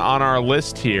thing on our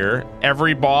list here.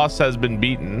 Every boss has been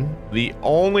beaten. The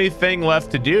only thing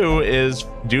left to do is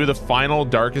do the final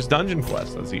Darkest Dungeon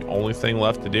quest. That's the only thing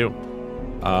left to do.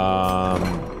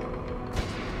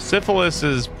 Syphilis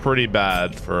is pretty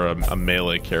bad for a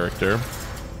melee character.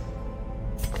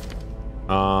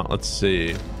 Let's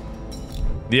see.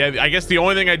 Yeah, I guess the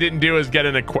only thing I didn't do is get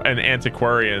an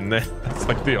antiquarian. That's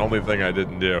like the only thing I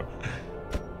didn't do.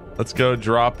 Let's go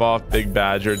drop off Big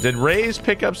Badger. Did Raze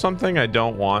pick up something I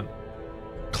don't want?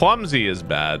 Clumsy is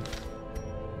bad.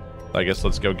 I guess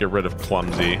let's go get rid of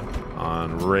Clumsy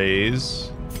on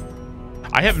Raze.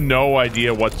 I have no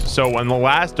idea what so on the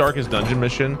last Darkest Dungeon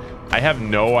mission, I have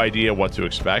no idea what to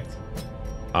expect.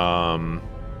 Yeah,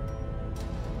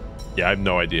 I have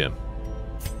no idea.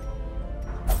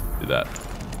 Do that.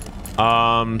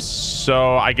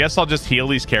 So I guess I'll just heal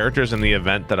these characters in the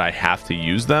event that I have to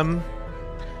use them.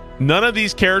 None of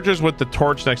these characters with the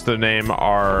torch next to their name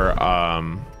are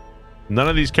none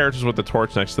of these characters with the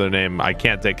torch next to their name, I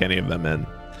can't take any of them in.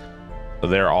 So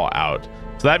they're all out.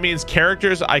 So that means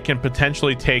characters I can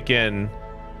potentially take in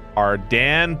are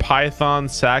Dan, Python,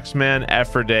 Saxman,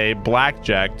 Efferday,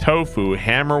 Blackjack, Tofu,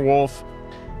 Hammerwolf,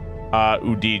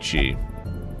 Udici.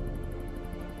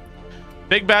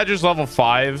 Big Badger's level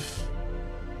 5.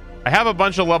 I have a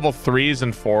bunch of level 3s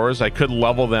and 4s. I could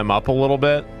level them up a little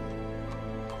bit.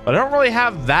 But I don't really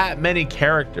have that many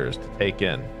characters to take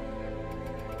in.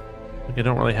 Like I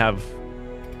don't really have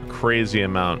a crazy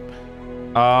amount.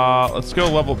 Let's go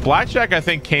level. Blackjack, I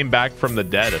think, came back from the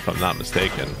dead, if I'm not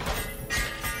mistaken.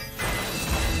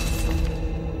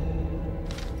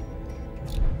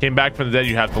 Came back from the dead,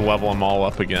 you have to level them all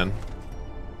up again.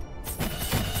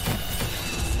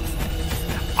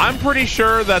 I'm pretty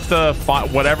sure that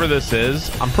whatever this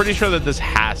is, I'm pretty sure that this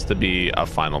has to be a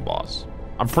final boss.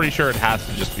 I'm pretty sure it has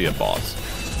to just be a boss.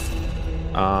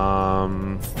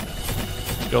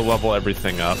 Go level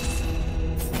everything up.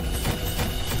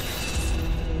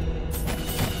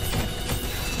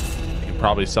 You can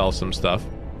probably sell some stuff.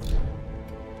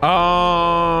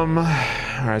 All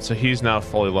right, so he's now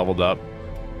fully leveled up.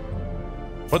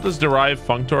 What does Derived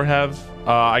Functor have?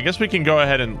 I guess we can go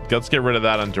ahead and let's get rid of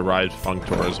that on Derived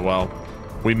Functor as well.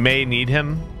 We may need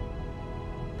him.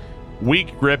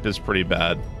 Weak Grip is pretty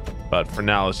bad, but for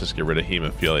now, let's just get rid of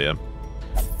Hemophilia.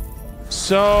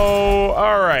 So,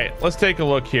 all right, let's take a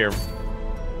look here.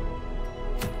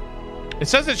 It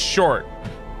says it's short.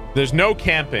 There's no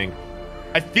camping.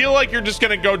 I feel like you're just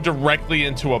going to go directly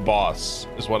into a boss,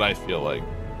 is what I feel like.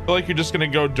 I feel like you're just going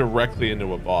to go directly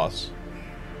into a boss.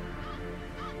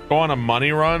 Go on a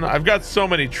money run. I've got so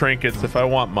many trinkets. If I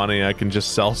want money, I can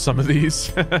just sell some of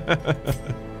these. I've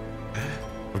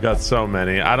got so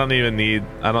many. I don't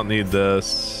need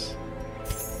this.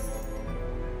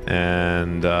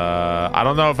 And I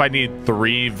don't know if I need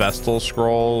 3 Vestal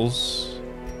Scrolls.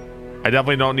 I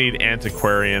definitely don't need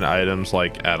antiquarian items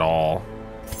like at all.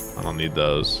 I don't need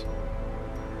those.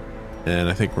 And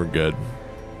I think we're good.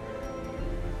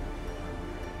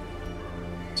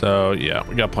 So yeah,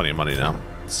 we got plenty of money now.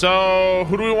 So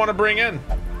who do we want to bring in?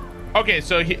 Okay,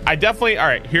 so I definitely, all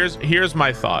right, here's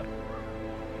my thought.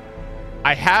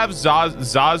 I have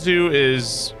Zazu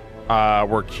is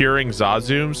we're curing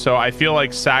Zazu, so I feel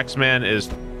like Saxman is,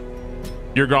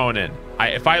 you're going in.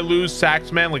 If I lose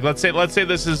Saxman, like let's say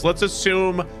this is, let's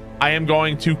assume I am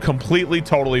going to completely,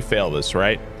 totally fail this,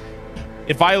 right?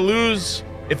 If I lose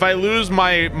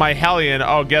my Hellion,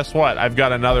 oh, guess what? I've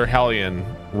got another Hellion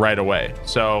right away.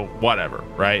 So whatever,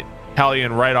 right?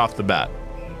 Hellion right off the bat.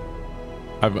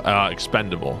 I'm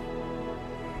expendable.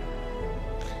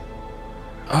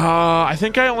 I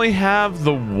think I only have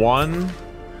the one.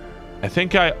 I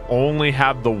think I only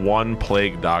have the one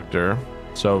Plague Doctor.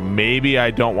 So maybe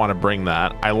I don't want to bring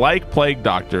that. I like Plague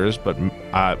Doctors, but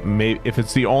maybe if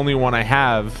it's the only one I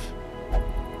have,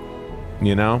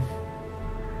 you know.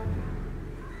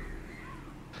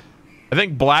 I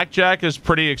think Blackjack is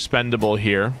pretty expendable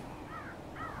here.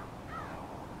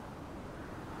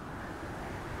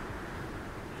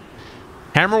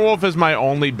 Hammerwolf is my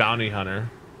only bounty hunter,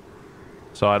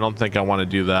 so I don't think I want to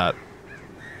do that.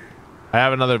 I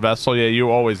have another Vestal. Yeah, you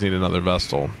always need another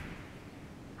Vestal.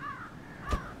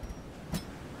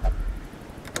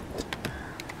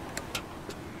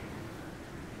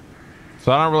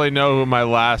 So I don't really know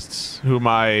who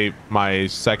my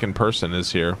second person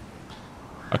is here.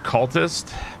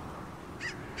 Occultist.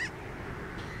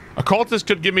 Occultist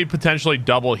could give me potentially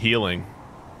double healing.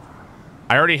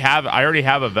 I already have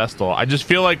a Vestal. I just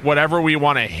feel like whatever we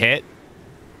want to hit,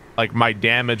 like my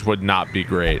damage would not be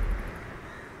great.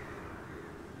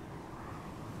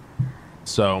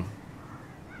 So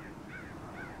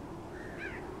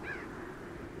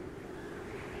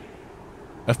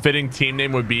a fitting team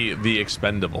name would be the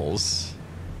Expendables.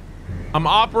 I'm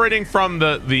operating from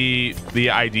the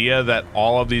idea that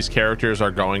all of these characters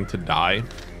are going to die.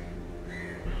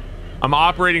 I'm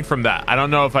operating from that. I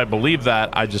don't know if I believe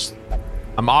that.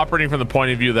 I'm operating from the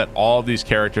point of view that all of these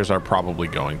characters are probably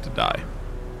going to die.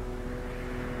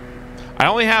 I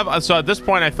only have, so at this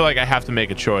point I feel like I have to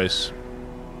make a choice.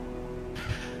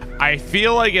 I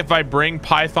feel like if I bring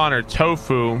Python or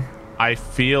Tofu, I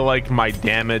feel like my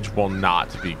damage will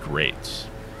not be great.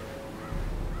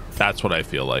 That's what I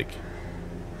feel like.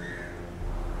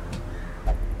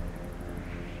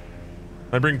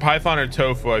 If I bring Python or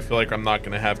Tofu, I feel like I'm not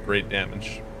going to have great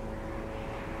damage.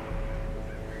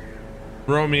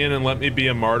 Throw me in and let me be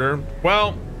a martyr.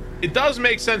 Well, it does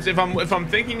make sense if I'm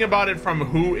thinking about it from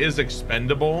who is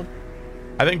expendable.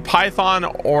 I think Python,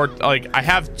 or like I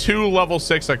have 2 level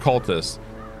 6 occultists.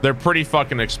 They're pretty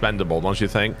fucking expendable, don't you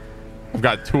think? I've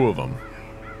got 2 of them.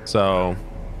 So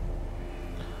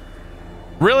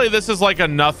really, this is like a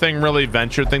nothing really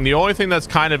venture thing. The only thing that's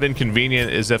kind of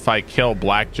inconvenient is if I kill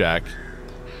Blackjack.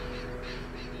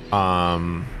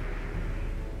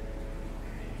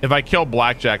 If I kill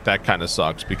Blackjack, that kind of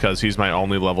sucks because he's my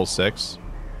only level 6.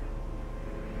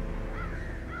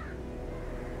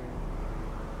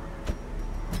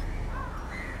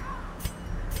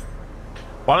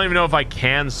 Well, I don't even know if I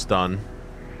can stun.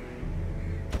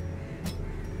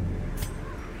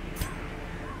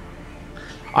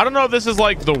 I don't know if this is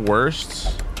like the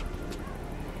worst.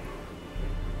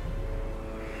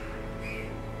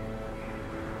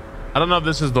 I don't know if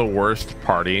this is the worst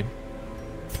party.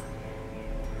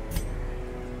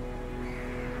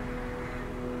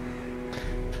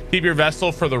 Keep your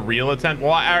Vestal for the real attempt.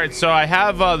 Well, all right, so I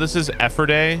have this is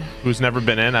Efferday, who's never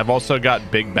been in. I've also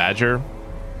got Big Badger.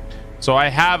 So I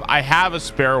have a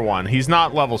spare one. He's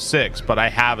not level 6, but I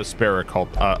have a spare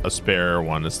spare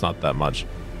one. It's not that much.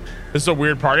 This is a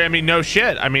weird party. I mean, no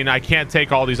shit. I mean, I can't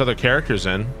take all these other characters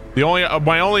in.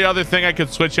 My only other thing I could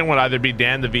switch in would either be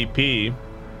Dan the VP.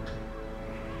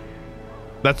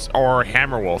 Or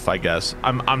Hammerwolf, I guess.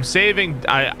 I'm saving.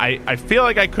 I feel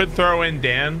like I could throw in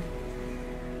Dan.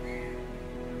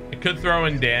 I could throw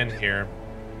in Dan here.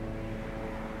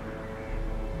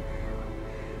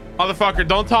 Motherfucker,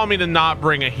 don't tell me to not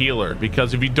bring a healer,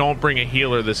 because if you don't bring a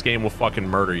healer, this game will fucking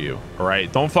murder you. All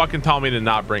right, don't fucking tell me to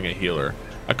not bring a healer.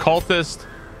 Occultist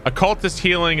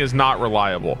healing is not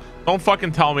reliable. Don't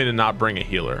fucking tell me to not bring a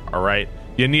healer. All right,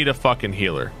 you need a fucking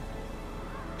healer.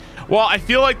 Well, I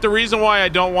feel like the reason why I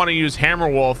don't want to use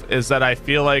Hammerwolf is that I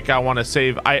feel like I want to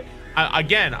save.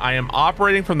 Again, I am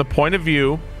operating from the point of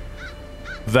view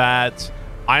that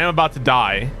I am about to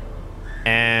die,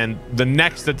 and the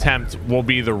next attempt will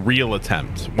be the real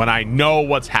attempt when I know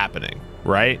what's happening,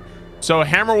 right? So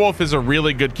Hammerwolf is a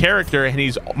really good character, and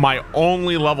he's my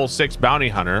only level 6 bounty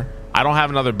hunter. I don't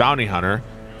have another bounty hunter,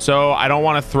 so I don't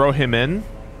want to throw him in,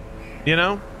 you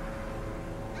know?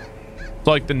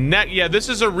 So like yeah, this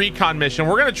is a recon mission.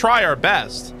 We're gonna try our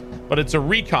best, but it's a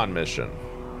recon mission.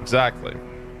 Exactly.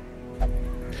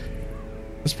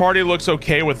 This party looks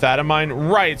okay with that in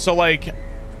mind, right? So like,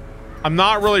 I'm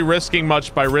not really risking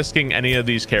much by risking any of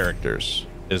these characters,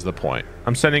 is the point.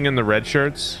 I'm sending in the red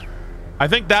shirts. I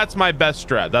think that's my best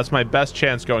strat. That's my best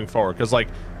chance going forward. Because like,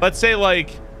 let's say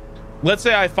like let's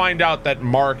say I find out that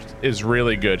marked is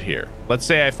really good here. Let's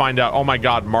say I find out, oh my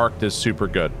god, marked is super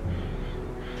good.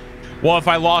 Well, if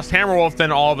I lost Hammerwolf,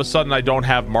 then all of a sudden I don't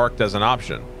have marked as an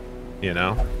option, you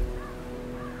know?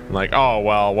 Like, oh,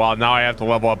 well, now I have to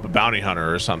level up a bounty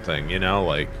hunter or something, you know?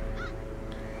 Like,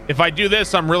 if I do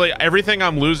this, I'm really, everything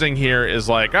I'm losing here is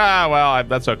like,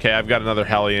 that's okay. I've got another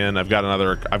Hellion. I've got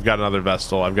another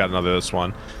Vestal. I've got another this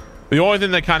one. The only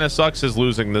thing that kind of sucks is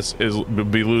losing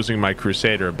my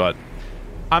Crusader, but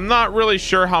I'm not really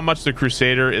sure how much the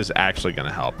Crusader is actually going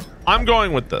to help. I'm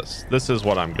going with this. This is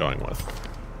what I'm going with.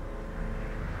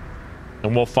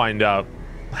 And we'll find out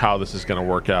how this is going to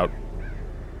work out.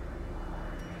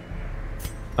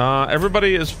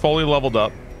 Everybody is fully leveled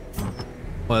up.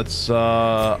 Let's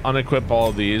unequip all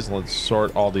of these. Let's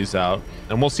sort all these out.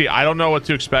 And we'll see. I don't know what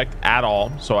to expect at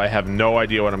all, so I have no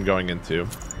idea what I'm going into.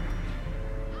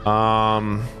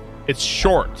 It's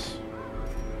short.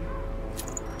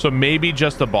 So maybe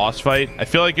just a boss fight. I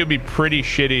feel like it would be pretty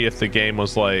shitty if the game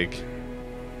was like,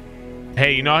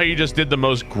 hey, you know how you just did the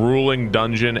most grueling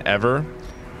dungeon ever?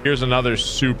 Here's another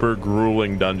super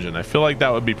grueling dungeon. I feel like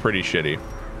that would be pretty shitty.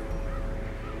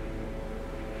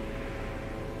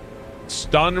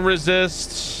 Stun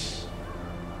resist.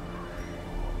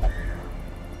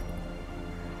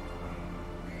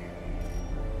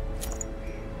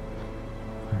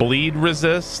 Bleed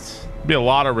resist. Be a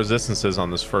lot of resistances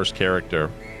on this first character.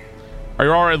 Are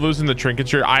you already losing the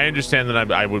trinkets here? I understand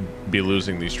that I would be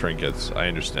losing these trinkets. I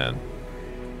understand.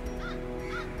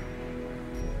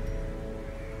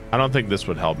 I don't think this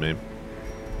would help me.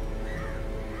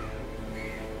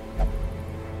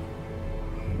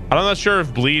 I'm not sure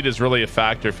if bleed is really a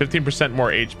factor. 15% more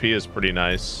HP is pretty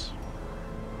nice.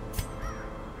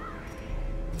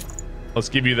 Let's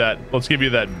give you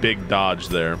that big dodge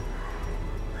there.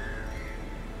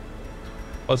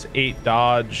 Plus 8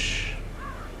 dodge.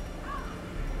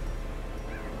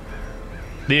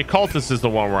 The occultist is the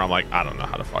one where I'm like, I don't know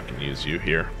how to fucking use you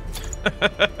here.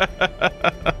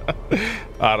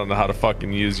 I don't know how to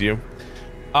fucking use you.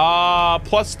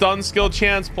 Plus stun skill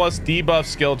chance, plus debuff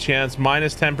skill chance,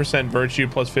 minus 10% virtue,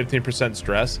 plus 15%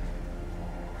 stress.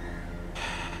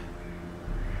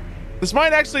 This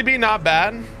might actually be not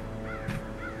bad.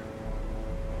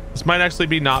 This might actually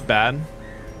be not bad.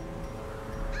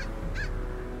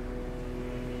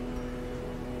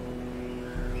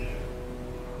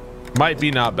 Might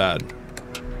be not bad.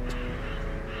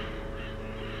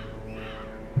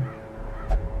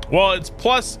 Well,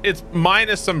 it's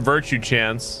minus some virtue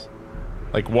chance.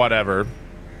 Like whatever.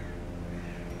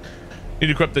 Need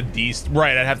to equip the beast.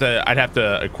 Right, I'd have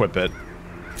to equip it.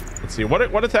 Let's see.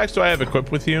 What attacks do I have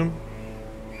equipped with you?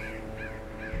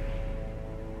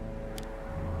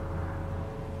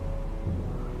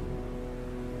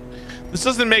 This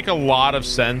doesn't make a lot of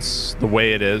sense the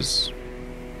way it is.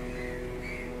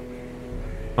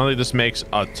 I don't think this makes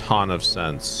a ton of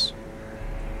sense.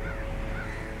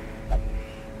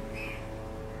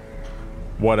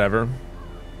 Whatever.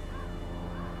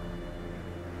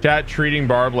 Chat treating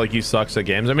Barb like he sucks at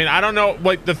games. I mean, I don't know.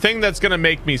 Like, the thing that's going to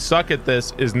make me suck at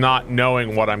this is not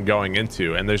knowing what I'm going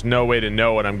into. And there's no way to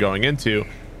know what I'm going into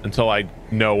until I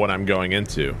know what I'm going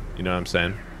into. You know what I'm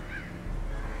saying?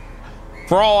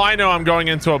 For all I know, I'm going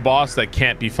into a boss that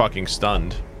can't be fucking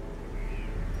stunned.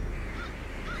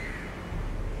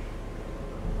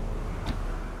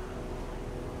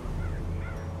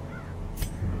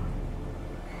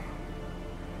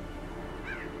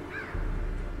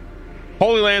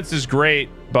 Holy Lance is great,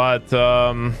 but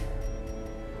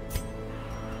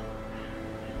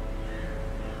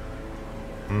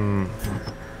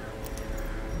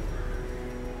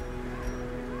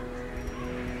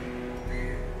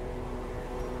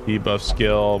debuff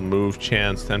skill, move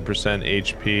chance, 10%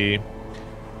 HP,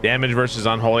 damage versus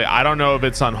unholy. I don't know if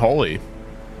it's unholy.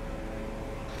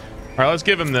 All right, let's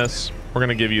give him this. We're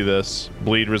gonna give you this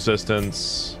bleed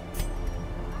resistance.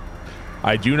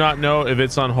 I do not know if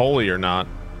it's unholy or not.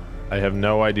 I have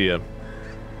no idea.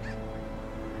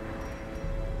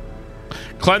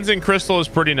 Cleansing crystal is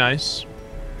pretty nice.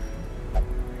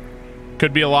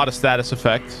 Could be a lot of status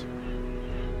effect.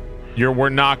 We're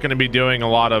not going to be doing a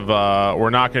lot of we're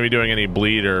not going to be doing any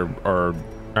bleed or all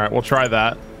right, we'll try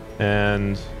that.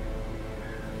 And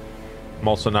I'm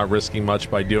also not risking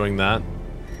much by doing that.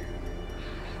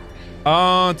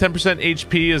 10%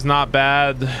 HP is not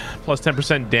bad. Plus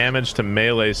 10% damage to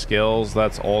melee skills.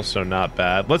 That's also not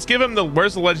bad. Let's give him the...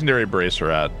 Where's the legendary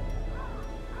bracer at?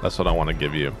 That's what I want to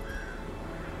give you.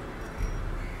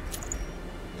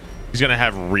 He's gonna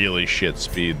have really shit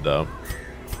speed though.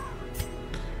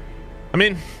 I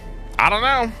mean, I don't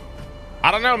know.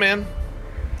 I don't know, man.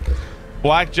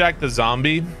 Blackjack the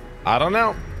zombie. I don't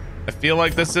know. I feel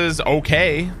like this is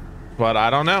okay, but I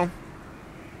don't know.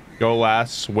 Go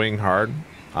last, swing hard.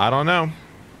 I don't know.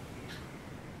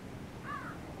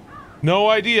 No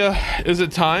idea. Is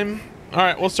it time? All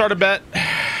right, we'll start a bet.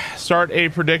 Start a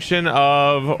prediction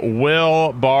of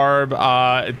will Barb.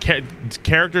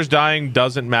 Characters dying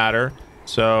doesn't matter.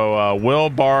 So will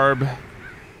Barb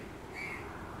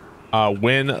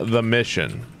win the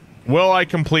mission? Will I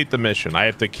complete the mission? I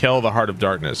have to kill the Heart of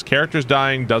Darkness. Characters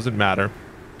dying doesn't matter.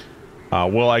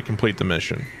 Will I complete the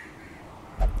mission?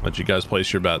 Let you guys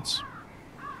place your bets.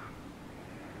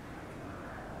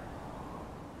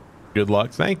 Good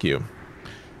luck. Thank you.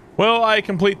 Will I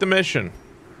complete the mission?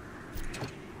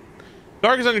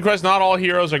 Darkest Dungeon quest. Not all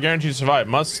heroes are guaranteed to survive.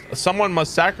 Someone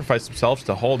must sacrifice themselves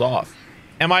to hold off.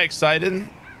 Am I excited?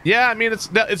 Yeah, I mean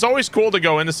it's always cool to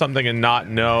go into something and not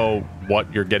know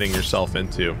what you're getting yourself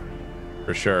into,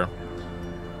 for sure.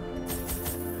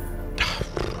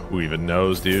 Who even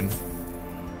knows, dude?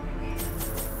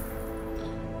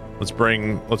 Let's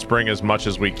bring as much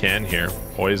as we can here.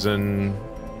 Poison.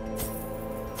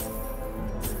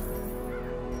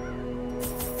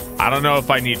 I don't know if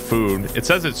I need food. It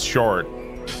says it's short.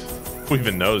 Who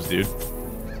even knows, dude?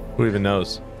 Who even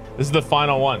knows? This is the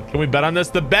final one. Can we bet on this?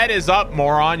 The bet is up,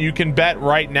 moron. You can bet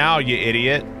right now, you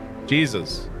idiot.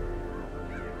 Jesus.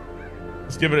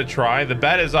 Let's give it a try. The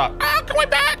bet is up. Oh, can we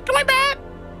bet? Can we bet?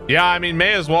 Yeah, I mean,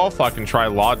 may as well fucking try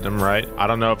laudanum, right? I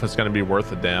don't know if it's going to be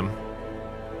worth a damn.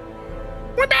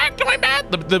 Can we bet? Can we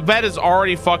bet? The bet is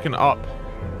already fucking up.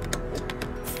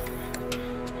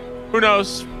 Who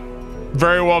knows?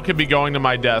 Very well could be going to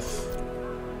my death.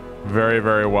 Very,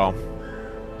 very well.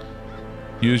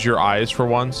 Use your eyes for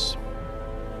once.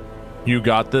 You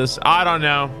got this. I don't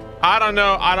know. I don't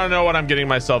know what I'm getting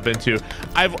myself into.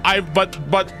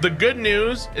 But the good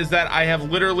news is that I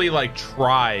have literally like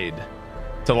tried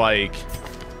to like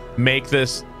make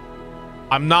this.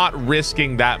 I'm not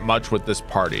risking that much with this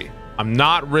party. I'm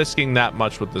not risking that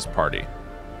much with this party.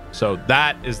 So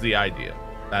that is the idea.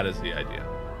 That is the idea.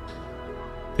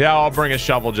 Yeah, I'll bring a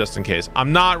shovel just in case.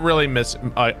 I'm not really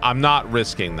I'm not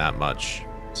risking that much.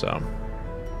 So,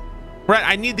 right,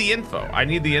 I need the info. I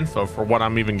need the info for what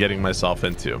I'm even getting myself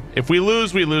into. If we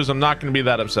lose, we lose. I'm not going to be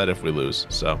that upset if we lose.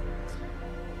 So,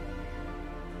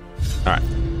 all right.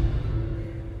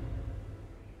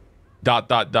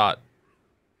 Dot.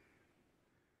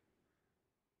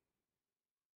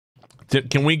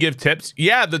 Can we give tips?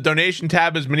 Yeah, the donation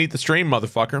tab is beneath the stream,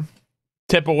 motherfucker.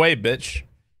 Tip away, bitch.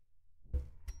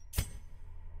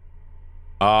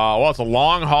 Well, it's a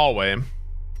long hallway. Are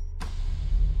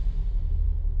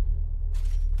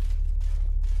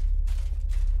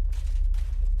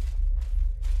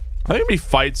there gonna be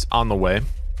fights on the way?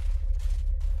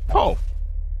 Oh.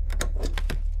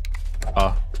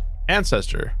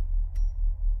 Ancestor.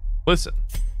 Listen.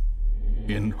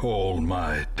 In all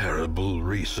my terrible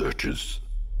researches,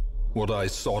 what I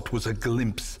sought was a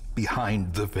glimpse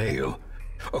behind the veil,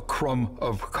 a crumb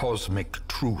of cosmic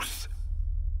truth.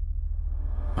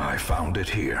 I found it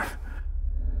here,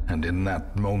 and in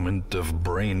that moment of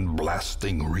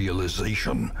brain-blasting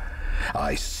realization,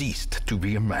 I ceased to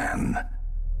be a man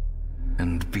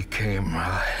and became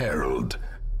a herald,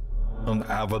 an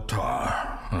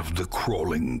avatar of the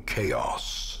crawling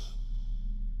chaos.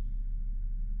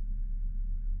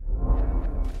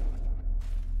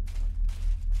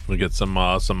 We get some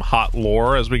hot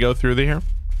lore as we go through here.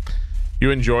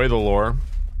 You enjoy the lore.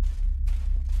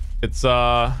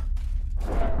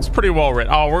 It's pretty well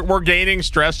written. Oh, we're gaining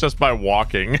stress just by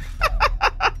walking.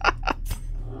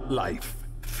 Life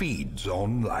feeds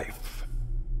on life.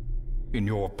 In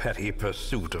your petty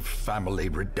pursuit of family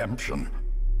redemption,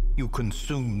 you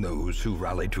consume those who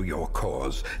rally to your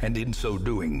cause, and in so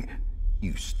doing,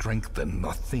 you strengthen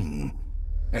the thing,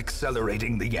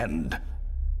 accelerating the end.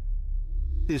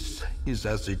 This is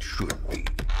as it should be.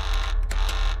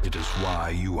 It is why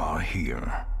you are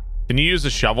here. Can you use a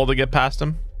shovel to get past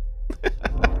him?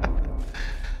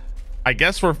 I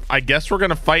guess we're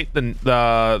gonna fight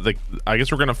I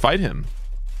guess we're gonna fight him.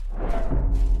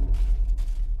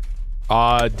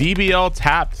 DBL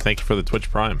tapped. Thank you for the Twitch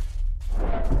Prime.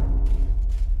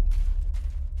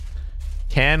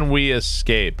 Can we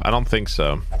escape? I don't think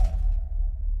so.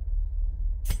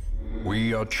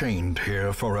 We are chained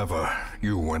here forever,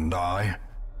 you and I,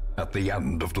 at the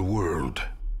end of the world.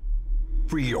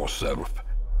 Free yourself.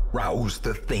 Rouse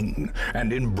the thing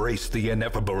and embrace the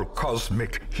ineffable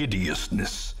cosmic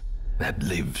hideousness that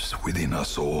lives within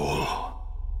us all.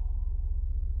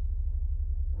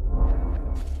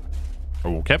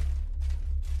 Okay.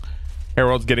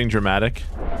 Harold's getting dramatic.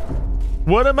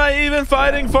 What am I even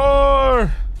fighting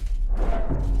for?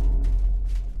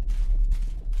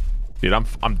 Dude,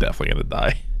 I'm definitely gonna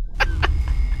die.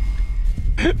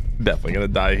 Definitely gonna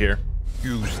die here.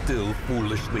 You still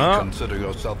foolishly consider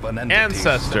yourself an entity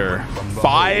ancestor. from the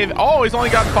 5. whole. Oh, he's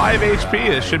only got 5 HP.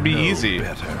 It should be I know easy.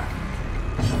 Better.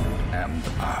 And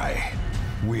I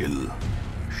will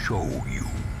show you.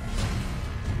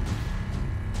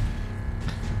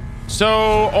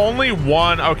 So only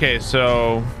one. Okay,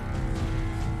 so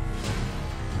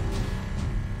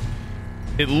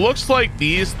it looks like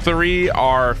these 3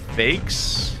 are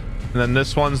fakes, and then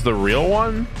this one's the real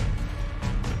one.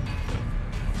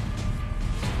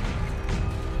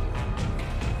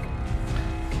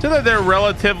 So that they're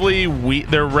relatively weak.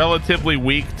 They're relatively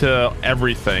weak to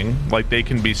everything. Like they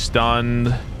can be stunned.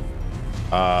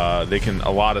 They can. A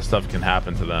lot of stuff can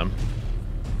happen to them.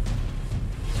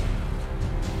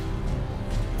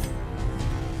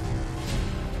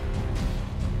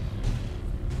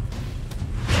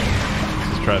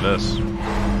 Let's try this.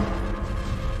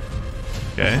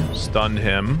 Okay, stunned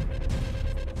him.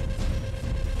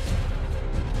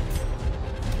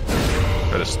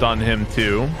 Try to stun him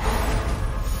too.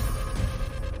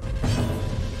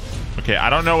 Okay,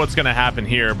 I don't know what's gonna happen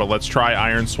here, but let's try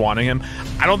Iron Swanning him.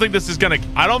 I don't think this is gonna.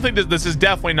 I don't think this is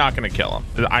definitely not gonna kill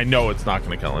him. I know it's not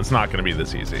gonna kill him. It's not gonna be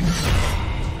this easy.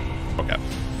 Okay,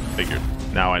 figured.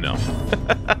 Now I know.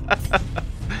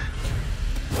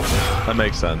 That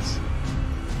makes sense.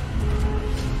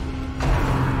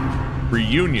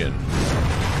 Reunion.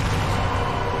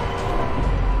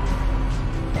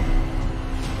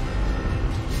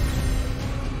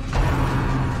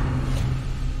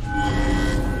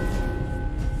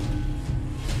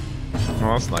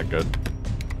 Well, that's not good.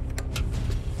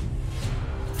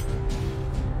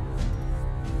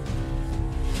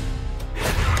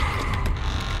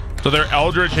 So they're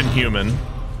eldritch and human.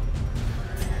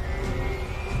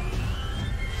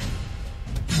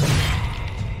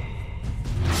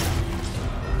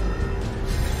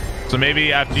 So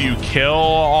maybe after you kill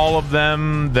all of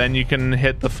them, then you can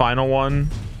hit the final one.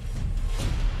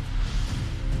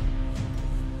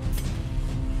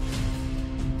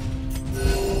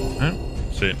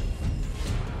 See.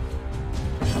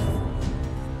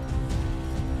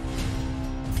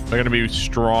 They're gonna be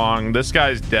strong. This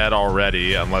guy's dead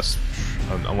already, unless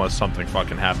something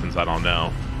fucking happens. I don't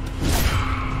know.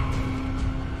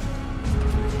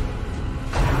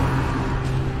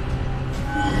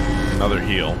 Another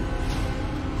heal.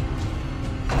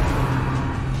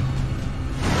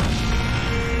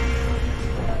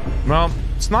 Well,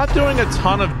 it's not doing a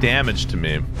ton of damage to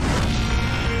me.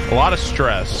 A lot of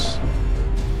stress.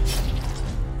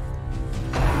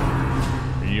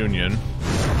 Reunion.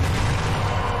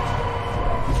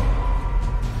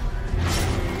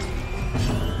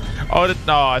 Oh,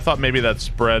 no, I thought maybe that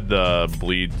spread the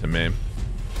bleed to me.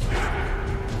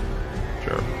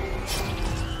 Sure.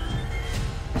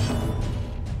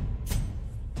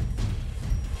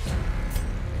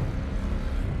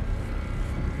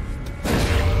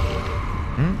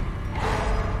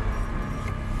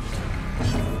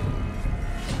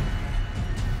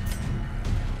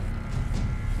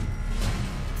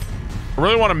 I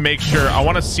really want to make sure. I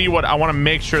want to see what. I want to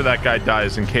make sure that guy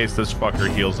dies in case this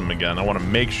fucker heals him again. I want to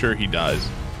make sure he dies.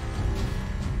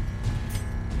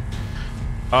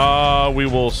 We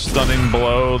will stunning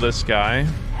blow this guy.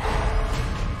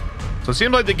 So it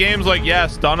seems like the game's like, yeah,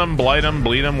 stun him, blight him,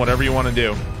 bleed him, whatever you want to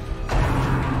do.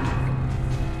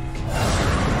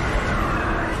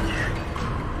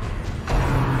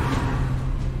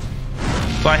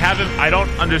 So I don't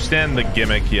understand the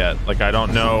gimmick yet. Like, I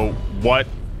don't know what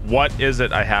is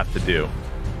it I have to do.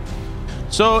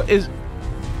 So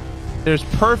there's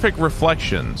perfect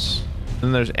reflections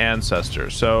and there's ancestor.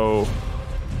 So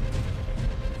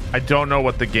I don't know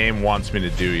what the game wants me to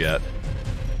do yet.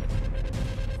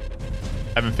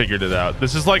 I haven't figured it out.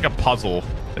 This is like a puzzle,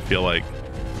 I feel like.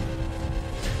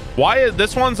 Why is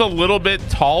this one's a little bit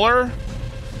taller?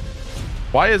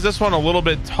 Why is this one a little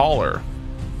bit taller?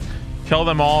 Kill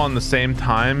them all in the same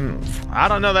time? I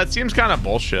don't know. That seems kind of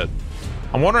bullshit.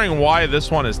 I'm wondering why this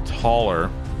one is taller.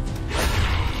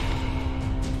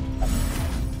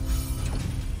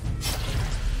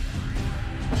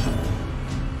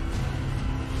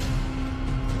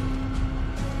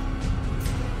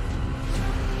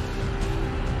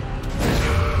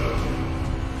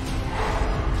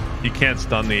 You can't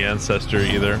stun the ancestor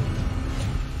either.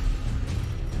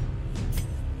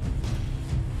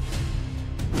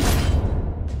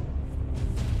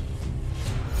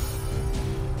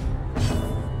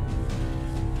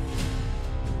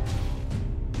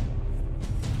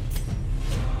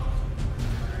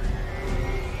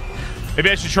 Maybe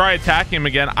I should try attacking him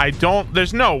again. I don't.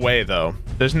 There's no way, though.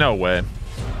 There's no way.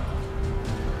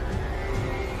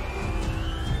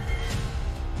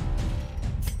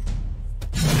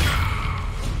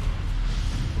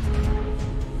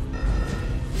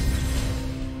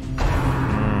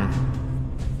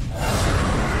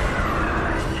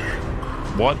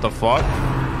 What the fuck?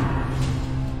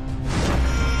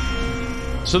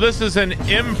 So this is an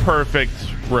imperfect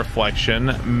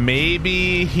reflection.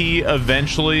 Maybe he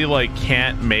eventually like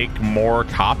can't make more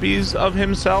copies of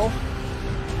himself.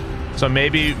 So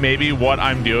maybe what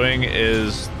I'm doing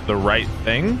is the right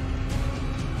thing.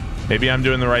 Maybe I'm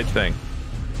doing the right thing.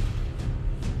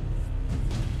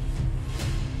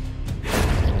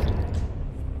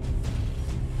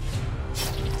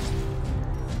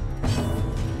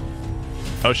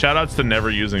 Oh, shout outs to never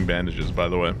using bandages, by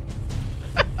the way.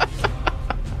 Let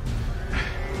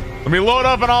me load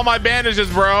up on all my bandages,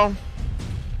 bro.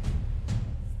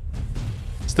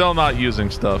 Still not using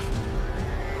stuff.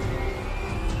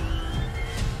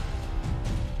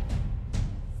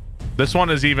 This one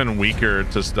is even weaker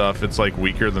to stuff. It's like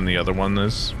weaker than the other one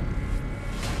is.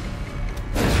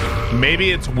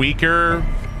 Maybe it's weaker.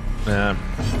 Yeah.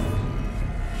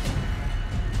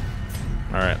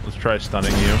 All right, let's try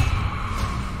stunning you.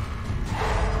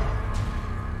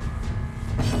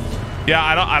 Yeah,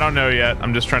 I don't know yet.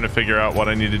 I'm just trying to figure out what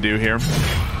I need to do here.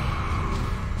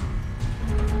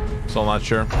 Still not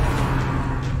sure.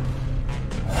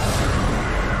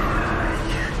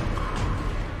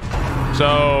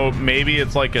 So maybe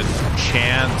it's like a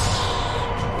chance.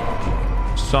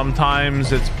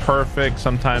 Sometimes it's perfect,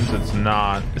 sometimes it's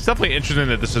not. It's definitely interesting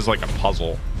that this is like a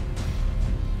puzzle.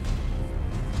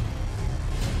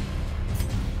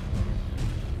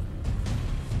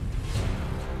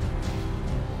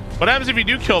 What happens if you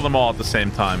do kill them all at the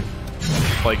same time?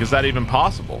 Like, is that even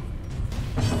possible?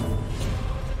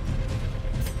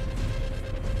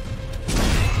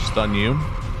 Stun you.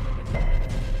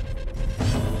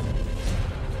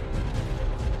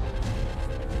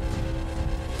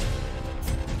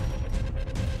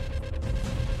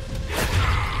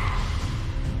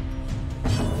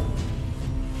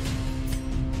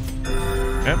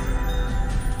 Yep.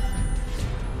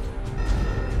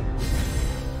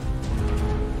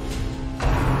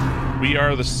 We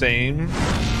are the same.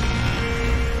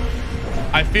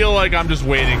 I feel like I'm just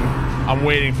waiting. I'm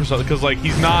waiting for something because like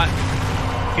he's not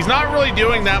really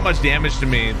doing that much damage to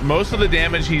me. Most of the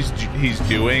damage he's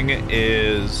doing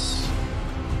is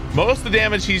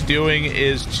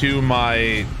to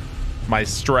my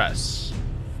stress.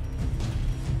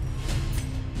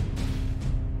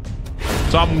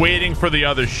 So I'm waiting for the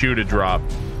other shoe to drop.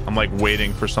 I'm like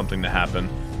waiting for something to happen.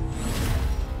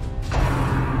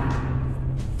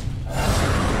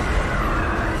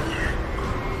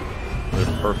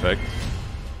 Perfect.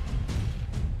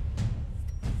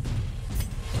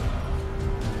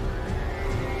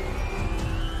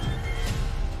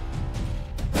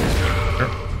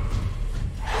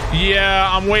 Yeah,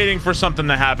 I'm waiting for something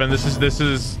to happen. This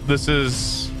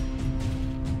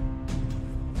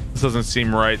doesn't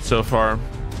seem right so far.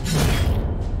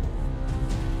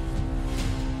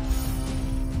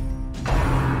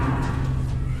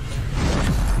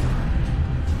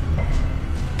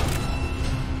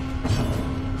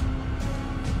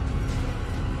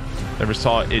 Never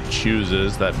saw it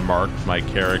chooses that marked my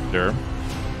character.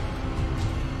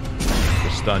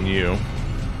 To stun you.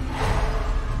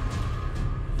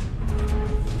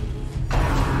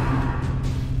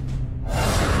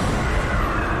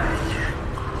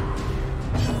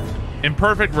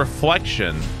 Imperfect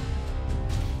reflection.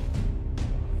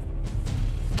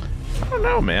 I don't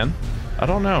know, man. I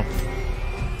don't know.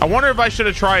 I wonder if I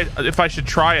should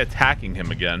try attacking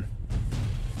him again.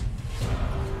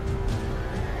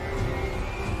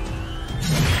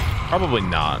 Probably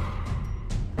not.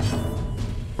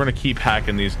 We're gonna keep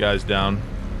hacking these guys down.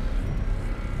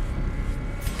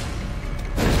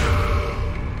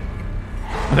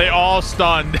 They all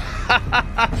stunned.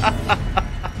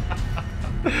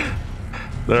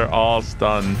 They're all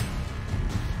stunned.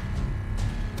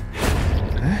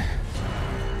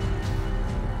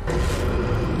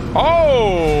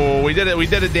 Oh, we did it. We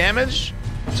did a damage.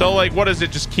 So like, what is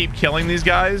it? Just keep killing these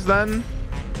guys then?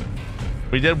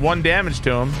 We did 1 damage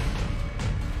to him.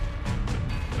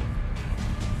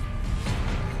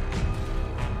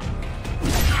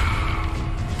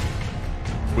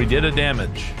 We did a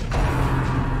damage.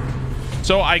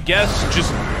 So I guess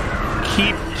just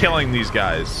keep killing these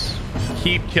guys.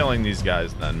 Keep killing these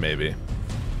guys then, maybe.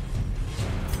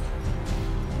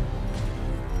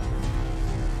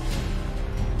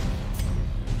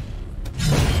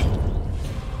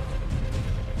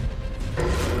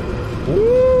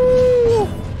 Ooh.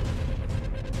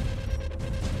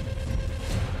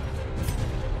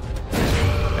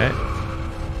 Okay.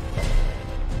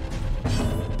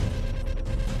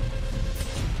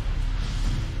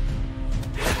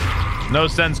 No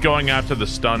sense going after the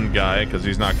stun guy because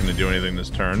he's not going to do anything this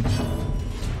turn.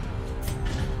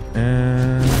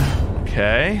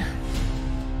 Okay.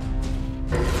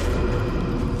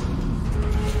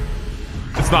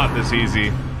 It's not this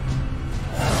easy.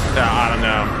 I don't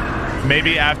know.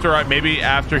 Maybe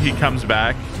after he comes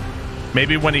back.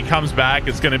 Maybe when he comes back,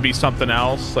 it's going to be something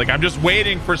else. Like, I'm just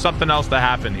waiting for something else to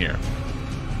happen here.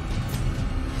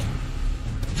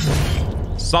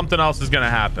 Something else is going to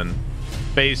happen.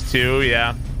 Phase 2,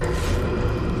 yeah.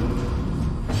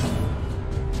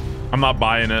 I'm not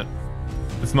buying it.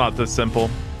 It's not this simple.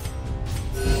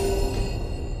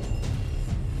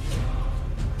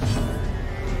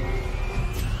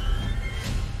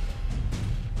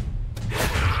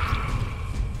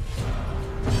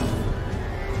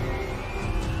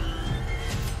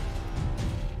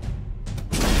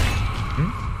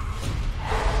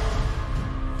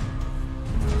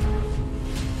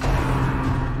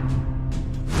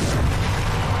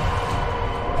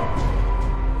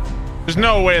 There's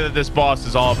no way that this boss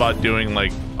is all about doing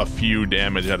like a few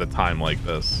damage at a time like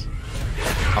this.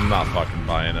 I'm not fucking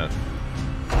buying it.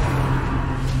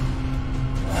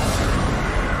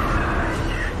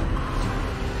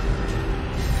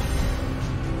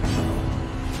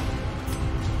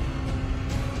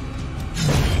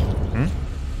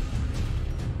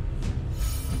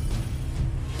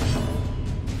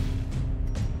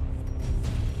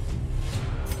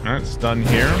 All right, it's done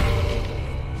here.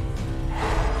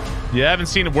 Yeah, I haven't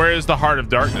seen where is the Heart of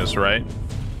Darkness, right?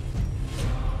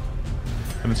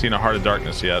 Haven't seen a Heart of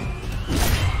Darkness yet.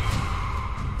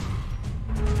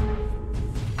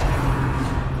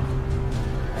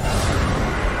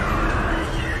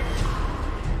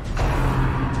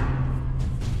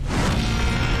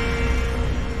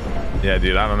 Yeah,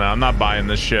 dude, I don't know. I'm not buying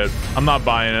this shit. I'm not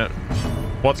buying it.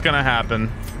 What's gonna happen?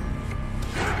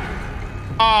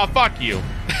 Aw, fuck you.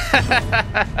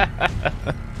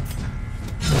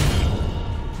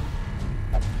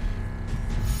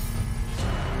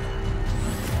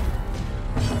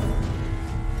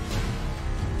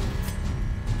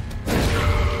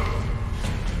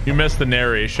 You missed the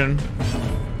narration.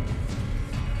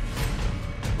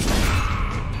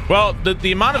 Well,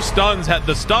 the amount of stuns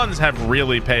have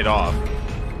really paid off.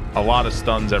 A lot of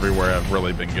stuns everywhere have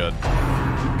really been good.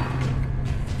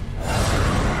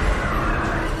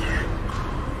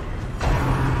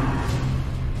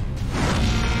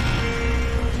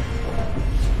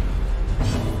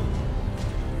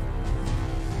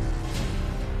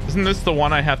 Isn't this the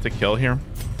one I have to kill here?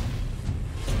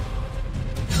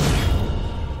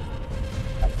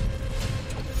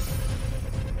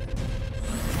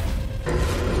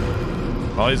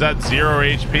 Well, he's at 0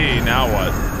 HP. Now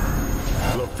what?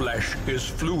 The flesh is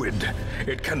fluid.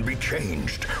 It can be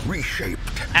changed,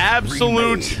 reshaped,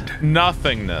 absolute remade.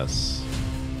 Nothingness.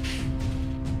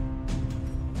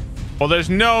 Well, there's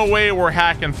no way we're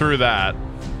hacking through that.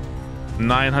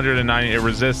 990. It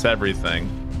resists everything.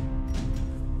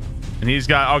 And he's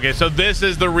got... Okay, so this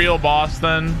is the real boss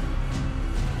then.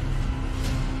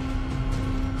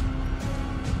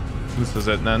 This is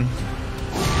it then.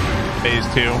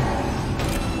 Phase 2.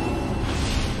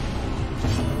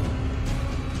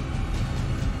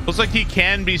 Looks like he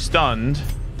can be stunned.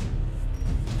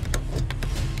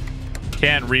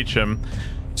 Can't reach him.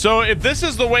 So if this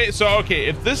is the way... So, okay,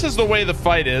 if this is the way the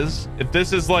fight is, if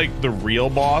this is like the real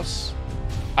boss,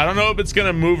 I don't know if it's going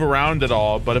to move around at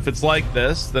all, but if it's like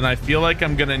this, then I feel like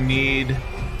I'm going to need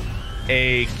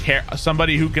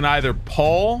somebody who can either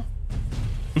pull,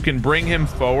 who can bring him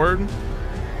forward,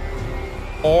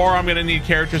 or I'm going to need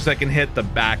characters that can hit the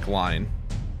back line.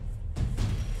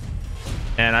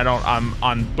 And I'm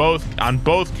on both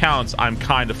counts, I'm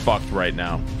kind of fucked right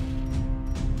now.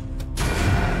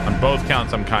 On both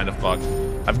counts, I'm kind of fucked.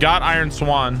 I've got Iron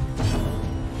Swan.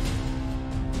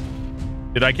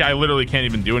 Dude, I literally can't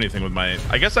even do anything with my...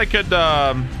 I guess I could...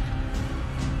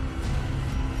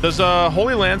 Does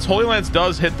Holy Lance? Holy Lance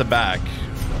does hit the back.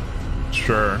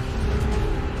 Sure.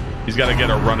 He's got to get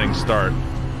a running start.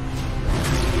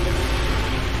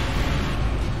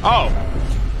 Oh.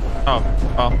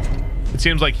 Oh. It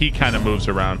seems like he kind of moves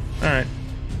around. All right.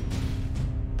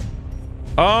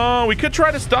 Oh, we could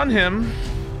try to stun him.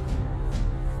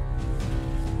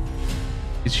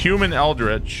 He's human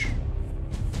eldritch.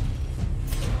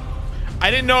 I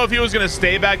didn't know if he was going to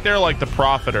stay back there like the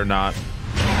Prophet or not.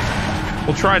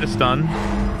 We'll try to stun.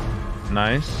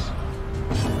 Nice.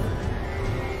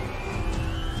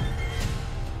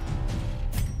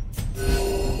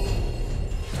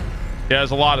 Yeah,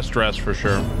 there's a lot of stress for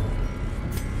sure.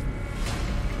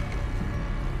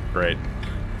 Great.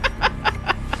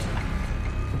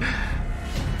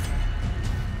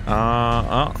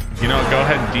 You know, go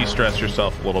ahead and de-stress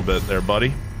yourself a little bit there,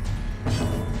 buddy.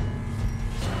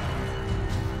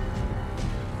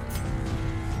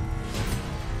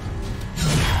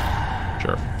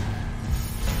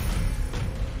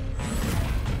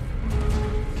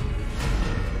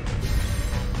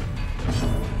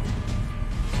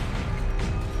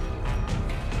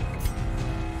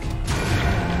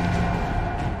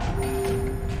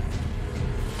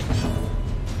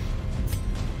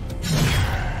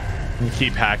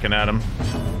 keep hacking at him.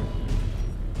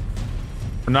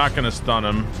 We're not gonna stun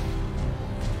him.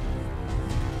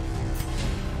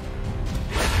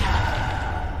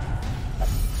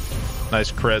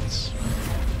 Nice crits.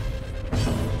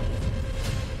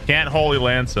 Can't Holy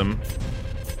Lance him.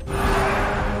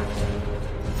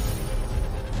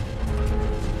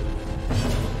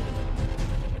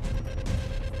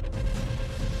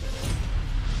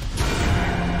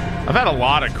 I've had a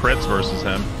lot of crits versus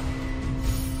him.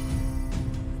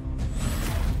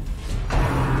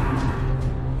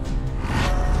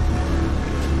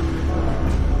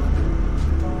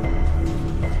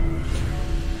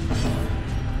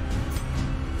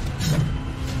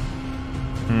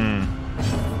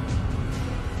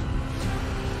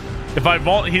 If I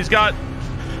vault, he's got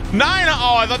 9.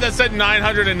 Oh, I thought that said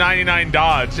 999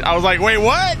 dodge. I was like, wait,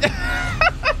 what?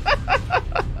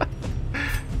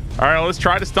 All right, let's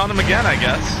try to stun him again, I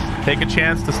guess. Take a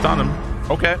chance to stun him.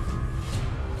 Okay.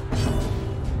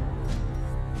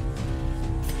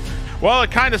 Well, it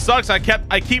kind of sucks. I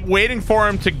keep waiting for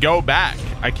him to go back.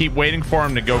 I keep waiting for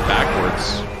him to go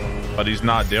backwards, but he's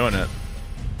not doing it.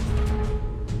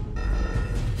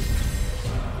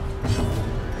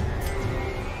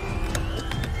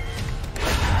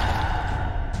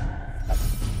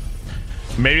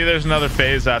 Maybe there's another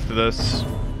phase after this.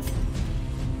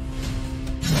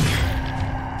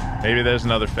 Maybe there's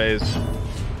another phase.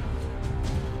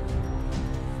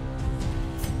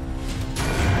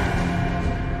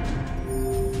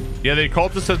 Yeah, the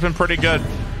occultist has been pretty good.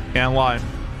 Can't lie.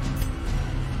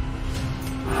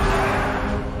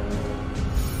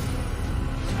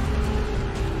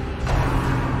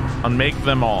 Unmake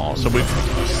them all. So we've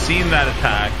seen that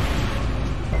attack.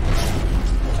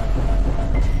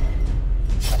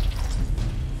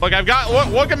 Look, I've got,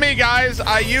 look at me, guys.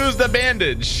 I used the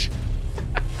bandage.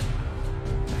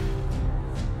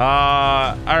 All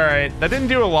right. That didn't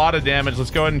do a lot of damage.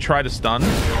 Let's go ahead and try to stun.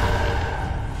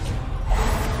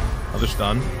 Another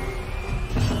stun.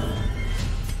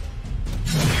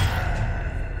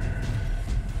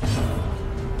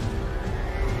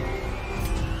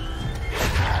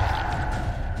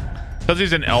 Because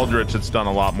he's an Eldritch, it's done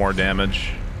a lot more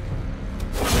damage.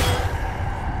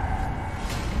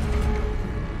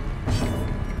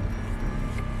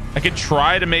 I could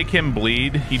try to make him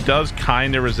bleed. He does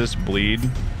kind of resist bleed.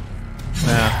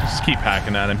 Nah, just keep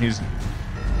hacking at him.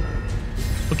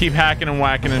 We'll keep hacking and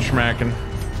whacking and schmacking.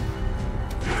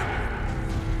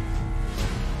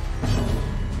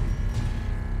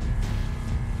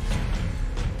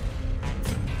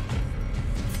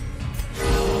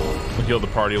 We'll heal the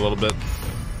party a little bit.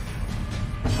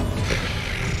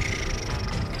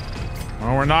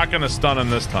 Well, we're not going to stun him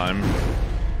this time.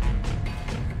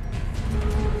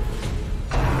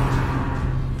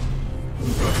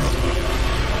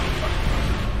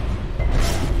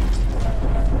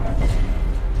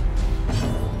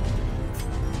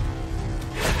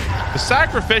 The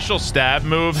sacrificial stab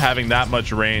move, having that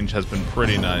much range, has been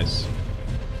pretty nice.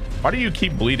 Why do you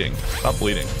keep bleeding? Stop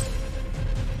bleeding.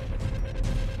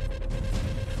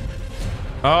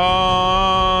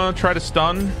 Try to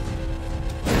stun.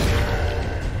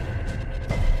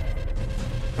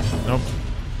 Nope.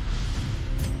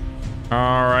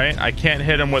 All right, I can't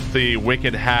hit him with the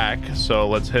wicked hack, so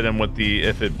let's hit him with the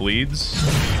if it bleeds.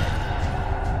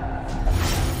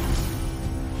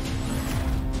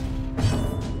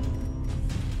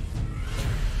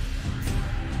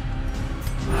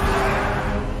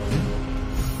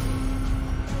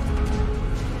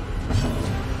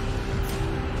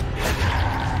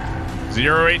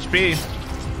 Zero HP.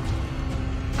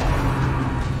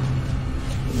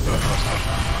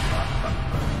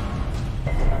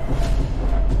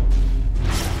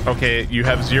 Okay, you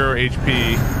have 0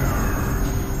 HP.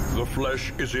 The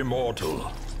flesh is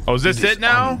immortal. Oh, is this it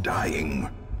now? Undying.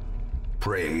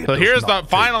 Pray. So here's the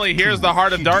finally here's the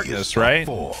Heart of Darkness, right?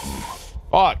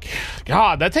 Fuck.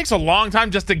 God, that takes a long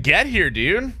time just to get here,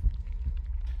 dude.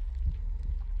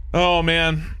 Oh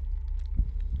man.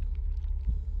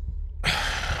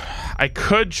 I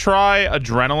could try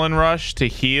Adrenaline Rush to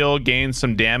heal, gain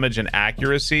some damage and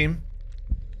accuracy.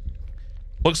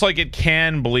 Looks like it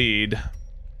can bleed.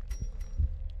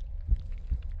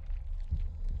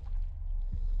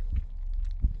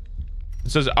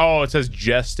 It says, oh, it says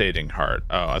Gestating Heart.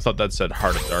 Oh, I thought that said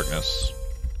Heart of Darkness.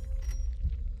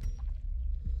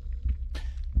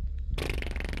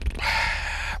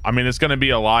 I mean, it's going to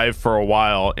be alive for a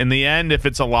while. In the end, if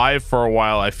it's alive for a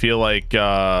while, I feel like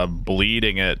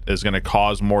bleeding it is going to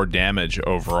cause more damage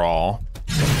overall.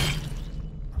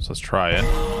 So let's try it.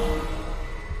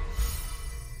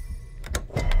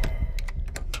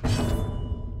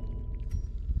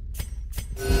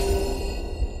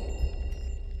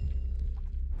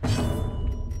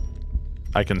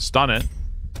 I can stun it.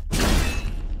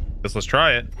 Guess let's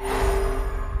try it.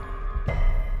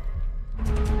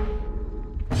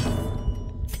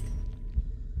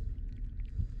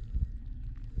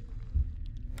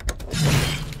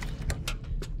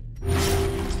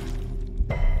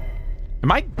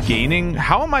 Am I gaining?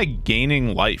 How am I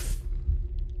gaining life?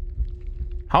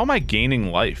 How am I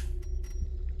gaining life?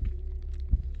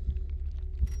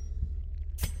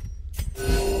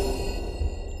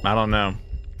 I don't know.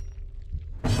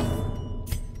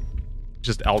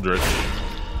 Just Eldritch.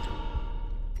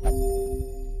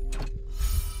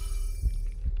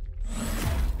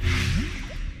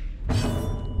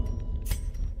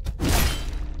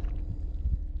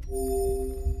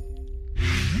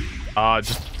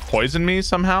 Just poison me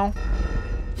somehow?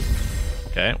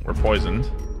 Okay, we're poisoned.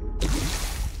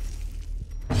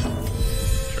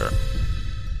 Sure.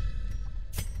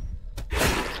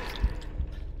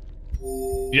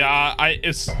 Yeah,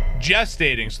 it's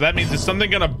gestating, so that means is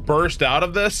something gonna burst out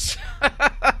of this?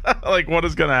 Like, what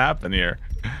is gonna happen here?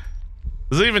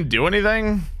 Does it even do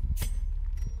anything?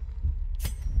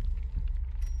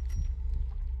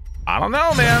 I don't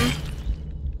know, man.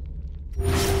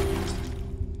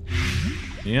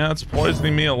 Yeah, it's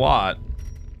poisoning me a lot.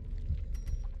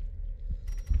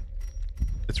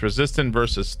 It's resistant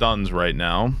versus stuns right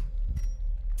now.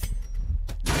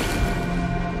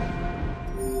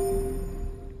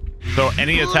 So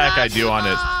any attack I do on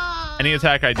it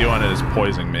is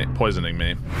poisoning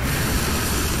me.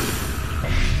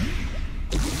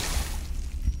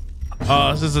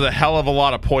 This is a hell of a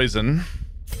lot of poison.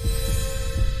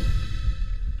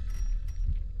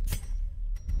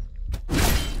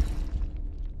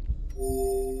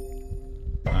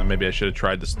 Maybe I should have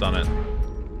tried to stun it.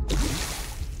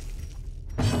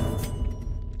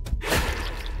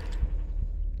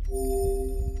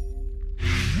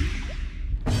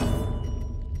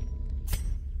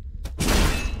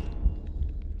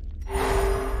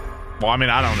 Well, I mean,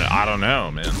 I don't know,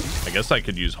 man. I guess I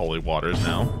could use holy waters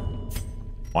now.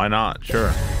 Why not? Sure.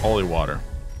 Holy water.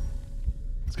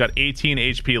 It's got 18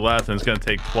 HP left and it's going to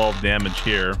take 12 damage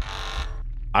here.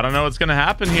 I don't know what's going to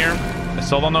happen here. I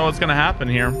still don't know what's going to happen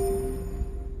here.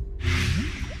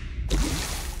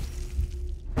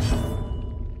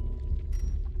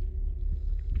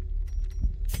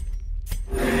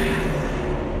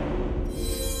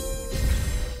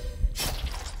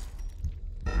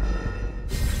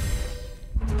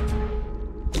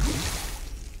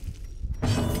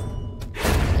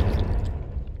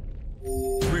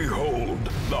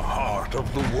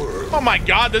 Oh my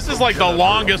god, this is like the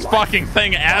longest fucking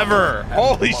thing ever.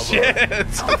 Holy shit.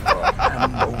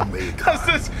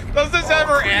 Does this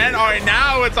ever end? All right,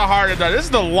 now it's a heart attack. This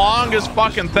is the longest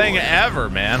fucking thing ever,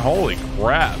 man. Holy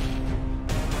crap.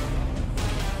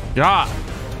 God.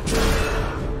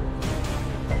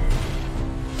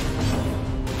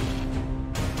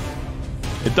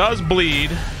 It does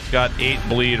bleed. It's got 8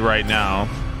 bleed right now.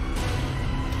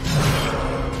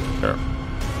 Sure.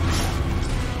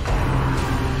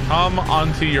 Come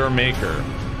unto your maker.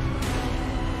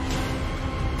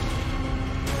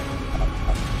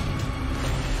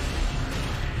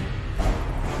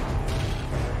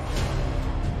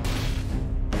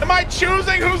 Am I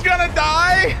choosing who's gonna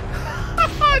die?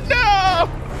 No!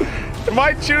 Am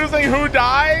I choosing who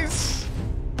dies?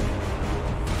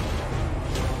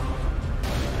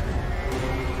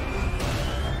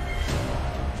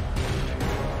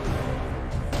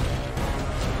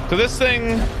 So this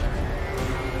thing...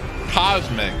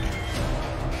 Cosmic.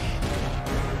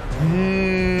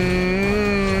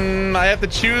 I have to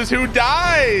choose who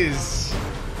dies.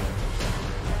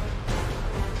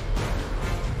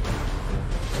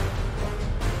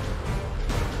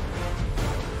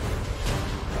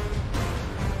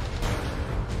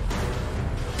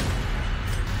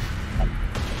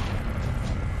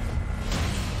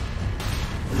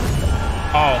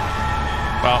 Oh.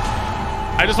 Well,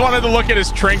 I just wanted to look at his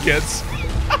trinkets.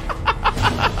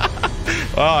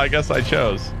 Well, I guess I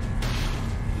chose.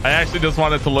 I actually just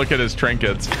wanted to look at his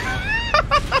trinkets.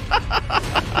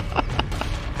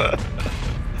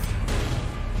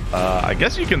 I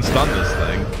guess you can stun this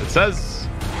thing. It says,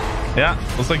 yeah,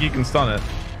 looks like you can stun it.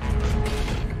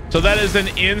 So that is an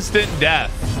instant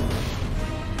death.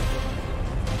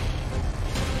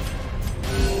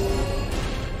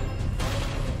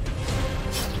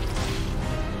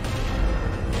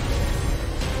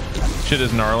 Shit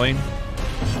is gnarly.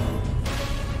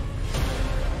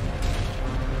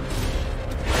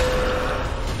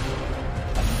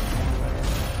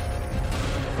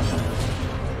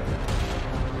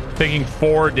 Taking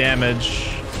 4 damage.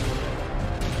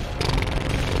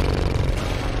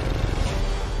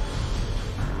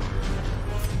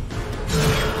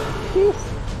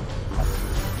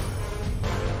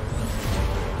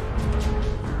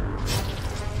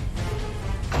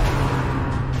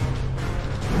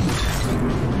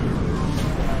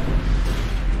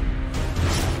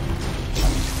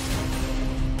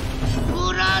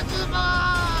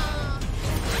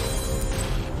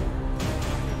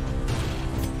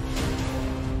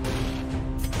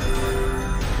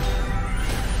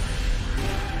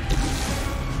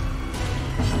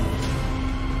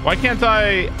 Why can't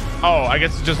I? Oh, I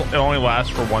guess it only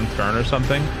lasts for one turn or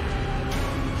something.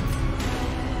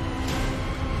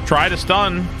 Try to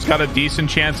stun. It's got a decent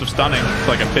chance of stunning. It's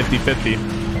like a 50-50.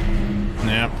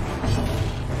 Yeah.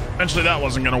 Eventually that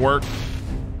wasn't gonna work.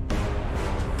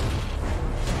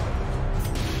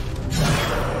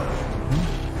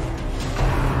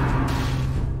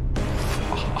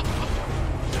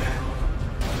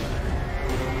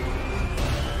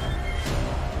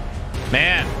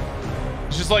 Man.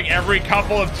 It's just like every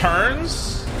couple of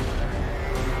turns.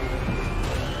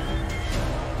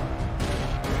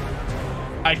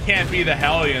 I can't be the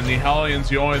Hellion. The Hellion's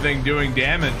the only thing doing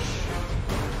damage.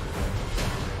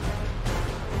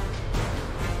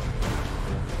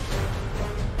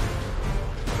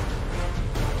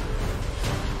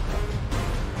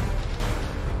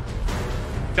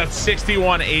 Got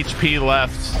 61 HP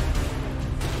left.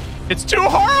 It's too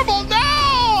horrible. No!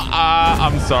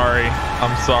 I'm sorry.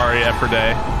 I'm sorry,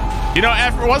 Efferday. You know,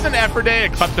 wasn't Efferday a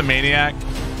kleptomaniac?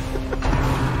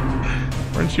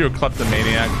 Weren't you a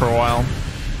kleptomaniac for a while?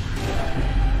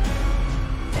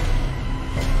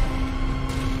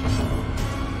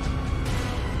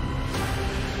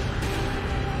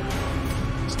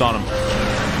 Stun him.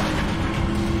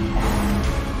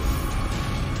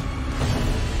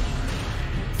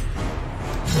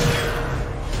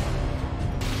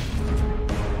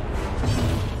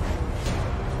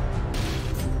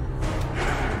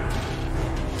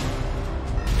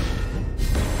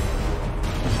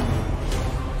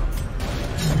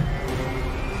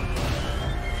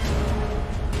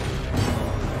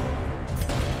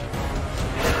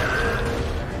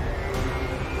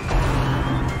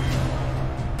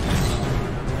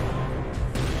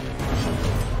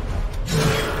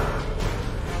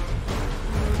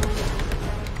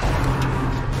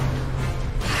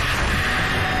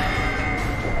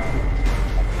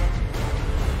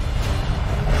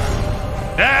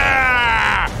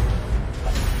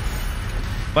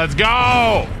 Let's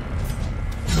go!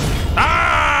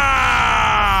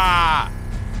 Ah!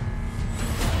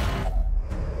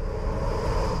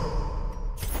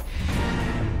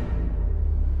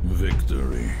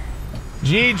 Victory.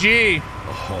 GG. A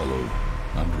hollow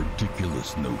and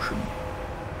ridiculous notion.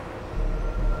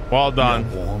 Well done.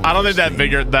 I don't think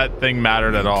that thing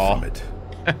mattered at all.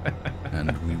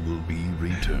 And we will be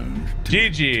returned to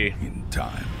GG. In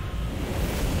time.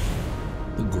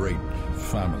 The great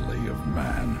family of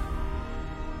man.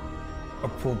 A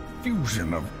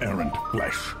profusion of errant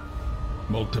flesh,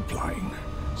 multiplying,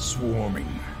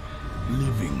 swarming,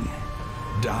 living,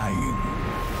 dying,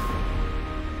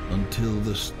 until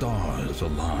the stars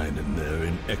align in their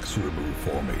inexorable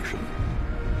formation,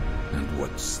 and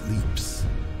what sleeps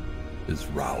is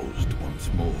roused once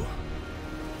more.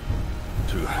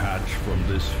 To hatch from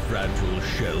this fragile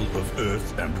shell of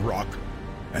earth and rock,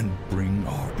 and bring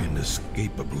our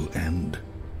inescapable end.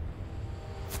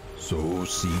 So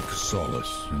seek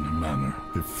solace in a manner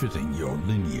befitting your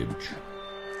lineage,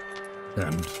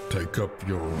 and take up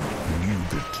your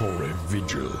nugatory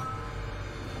vigil,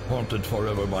 haunted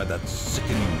forever by that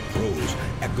sickening prose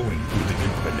echoing through the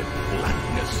infinite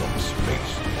blackness of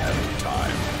space and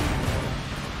time.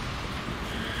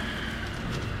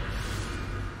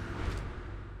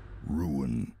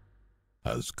 Ruin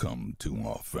has come to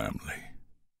our family.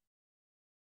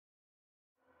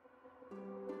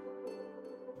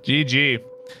 GG.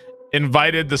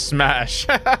 Invited to smash.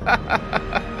 All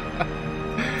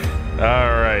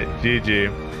right,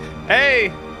 GG.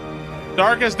 Hey,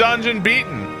 darkest dungeon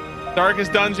beaten.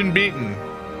 Darkest dungeon beaten.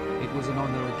 It was an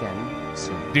honor again,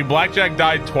 sir. Dude, Blackjack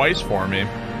died twice for me.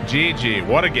 GG.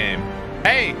 What a game.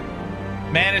 Hey,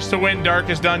 managed to win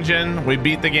darkest dungeon. We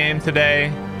beat the game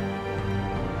today.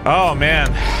 Oh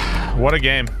man, what a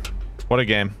game. What a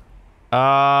game.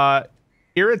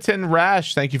 Irritant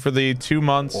Rash, thank you for the 2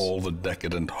 months. All the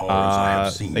decadent horrors I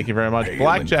have seen. Thank you very much.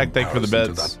 Blackjack, thank you for the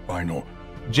bits.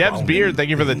 Jeb's Beard, thank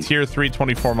you for the tier 3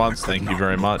 24 months. Thank you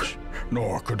very much.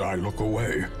 Nor could I look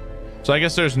away. So I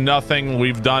guess there's nothing.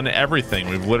 We've done everything.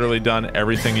 We've literally done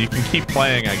everything. You can keep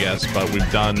playing, I guess, but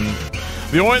we've done.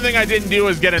 The only thing I didn't do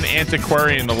is get an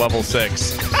antiquarian to level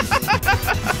 6.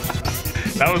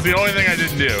 That was the only thing I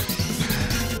didn't do.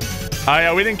 Oh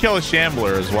yeah, we didn't kill a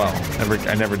shambler as well.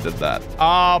 I never did that.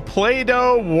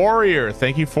 Play-Doh Warrior,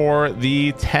 thank you for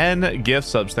the 10 gift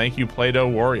subs. Thank you, Play-Doh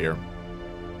Warrior.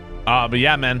 But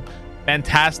yeah, man,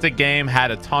 fantastic game.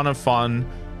 Had a ton of fun.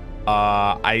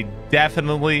 I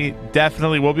definitely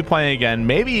will be playing again,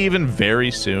 maybe even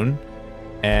very soon.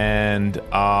 And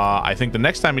I think the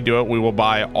next time we do it, we will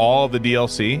buy all the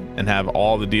DLC and have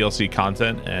all the DLC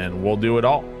content, and we'll do it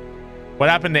all. What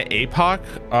happened to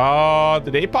APOC?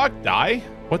 Did APOC die?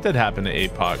 What did happen to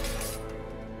APOC?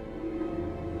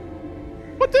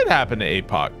 What did happen to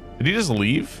APOC? Did he just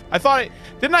leave?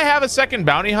 Didn't I have a second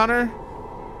bounty hunter?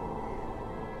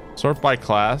 Sort by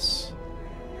class.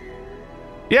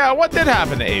 Yeah, what did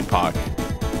happen to APOC?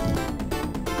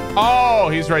 Oh,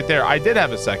 he's right there. I did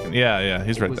have a second. Yeah,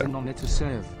 he's right there.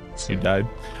 You died.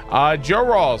 Joe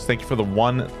Rawls, thank you for the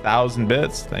 1,000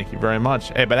 bits. Thank you very much.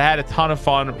 Hey, but I had a ton of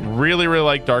fun. Really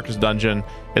like Darkest Dungeon.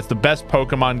 It's the best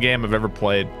Pokemon game I've ever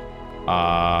played.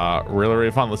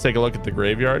 Really fun. Let's take a look at the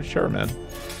graveyard. Sure, man.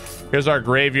 Here's our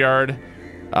graveyard.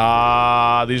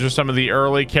 These are some of the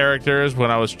early characters when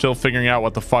I was still figuring out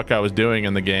what the fuck I was doing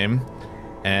in the game.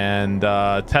 And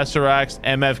Tesseract,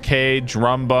 MFK,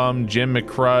 Drumbum, Jim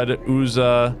McCrud,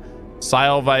 Uza,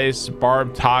 Silevice,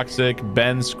 Barb Toxic,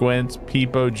 Ben Squint,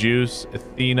 Peepo Juice,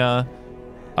 Athena,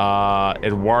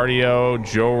 Eduardio,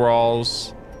 Joe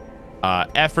Rawls,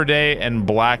 Efferday, and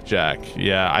Blackjack.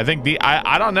 Yeah, I think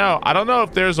I don't know. I don't know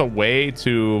if there's a way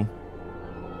to...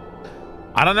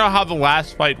 I don't know how the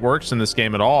last fight works in this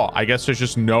game at all. I guess there's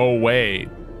just no way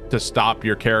to stop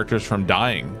your characters from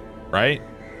dying, right?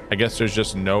 I guess there's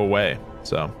just no way.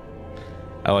 So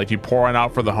I like you pour one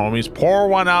out for the homies. Pour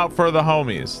one out for the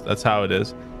homies. That's how it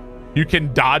is. You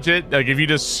can dodge it. Like if you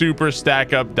just super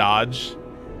stack up dodge.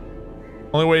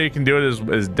 Only way you can do it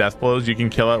is death blows. You can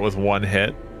kill it with one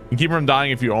hit. You can keep from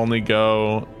dying if you only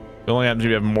go... It only happens if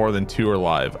you have more than 2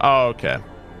 alive. Oh, okay.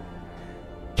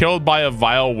 Killed by a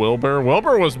vile Wilbur.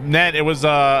 Wilbur was... It was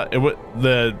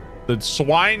the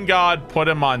swine god put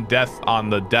him on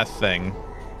the death thing.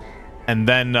 And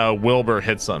then Wilbur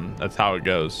hits him. That's how it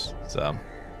goes. So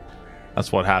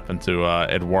that's what happened to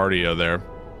Eduardio there.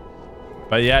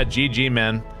 But yeah, GG,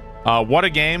 man. What a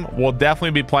game. We'll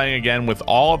definitely be playing again with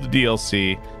all of the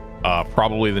DLC,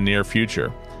 probably the near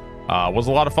future. Was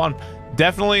a lot of fun.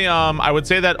 Definitely, I would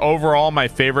say that overall my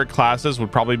favorite classes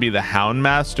would probably be the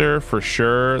Houndmaster for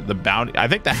sure. The Bounty. I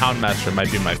think the Houndmaster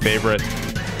might be my favorite.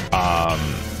 I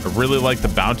really like the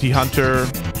Bounty Hunter.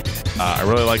 I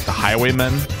really like the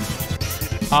Highwayman.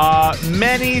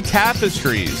 Many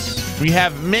tapestries. We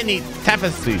have many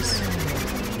tapestries.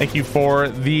 Thank you for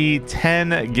the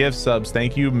 10 gift subs.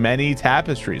 Thank you, many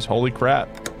tapestries. Holy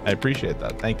crap. I appreciate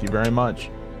that. Thank you very much.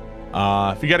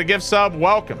 If you got a gift sub,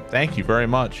 welcome. Thank you very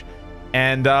much.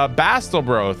 And Bastel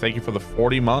Bro, thank you for the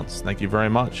 40 months. Thank you very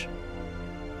much.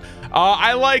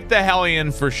 I like the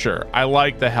Hellion for sure.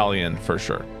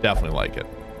 Definitely like it.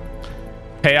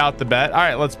 Pay out the bet. All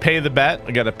right, let's pay the bet.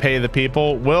 I got to pay the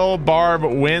people. Will Barb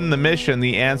win the mission?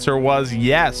 The answer was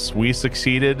yes. We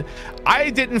succeeded.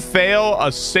 I didn't fail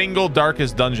a single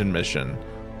Darkest Dungeon mission.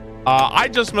 I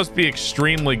just must be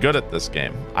extremely good at this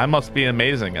game. I must be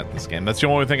amazing at this game. That's the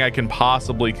only thing I can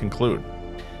possibly conclude.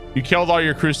 You killed all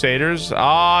your Crusaders?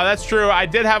 That's true. I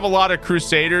did have a lot of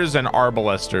Crusaders and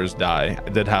Arbalesters die. I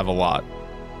did have a lot.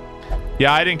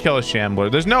 Yeah, I didn't kill a Shambler.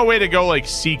 There's no way to go like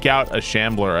seek out a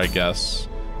Shambler, I guess.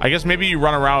 I guess maybe you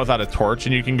run around without a torch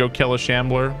and you can go kill a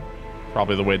Shambler.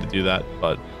 Probably the way to do that.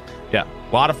 But yeah,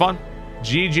 a lot of fun.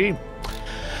 GG.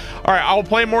 All right, I'll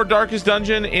play more Darkest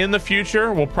Dungeon in the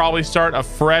future. We'll probably start a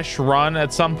fresh run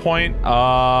at some point.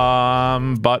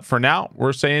 But for now,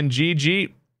 we're saying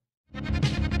GG.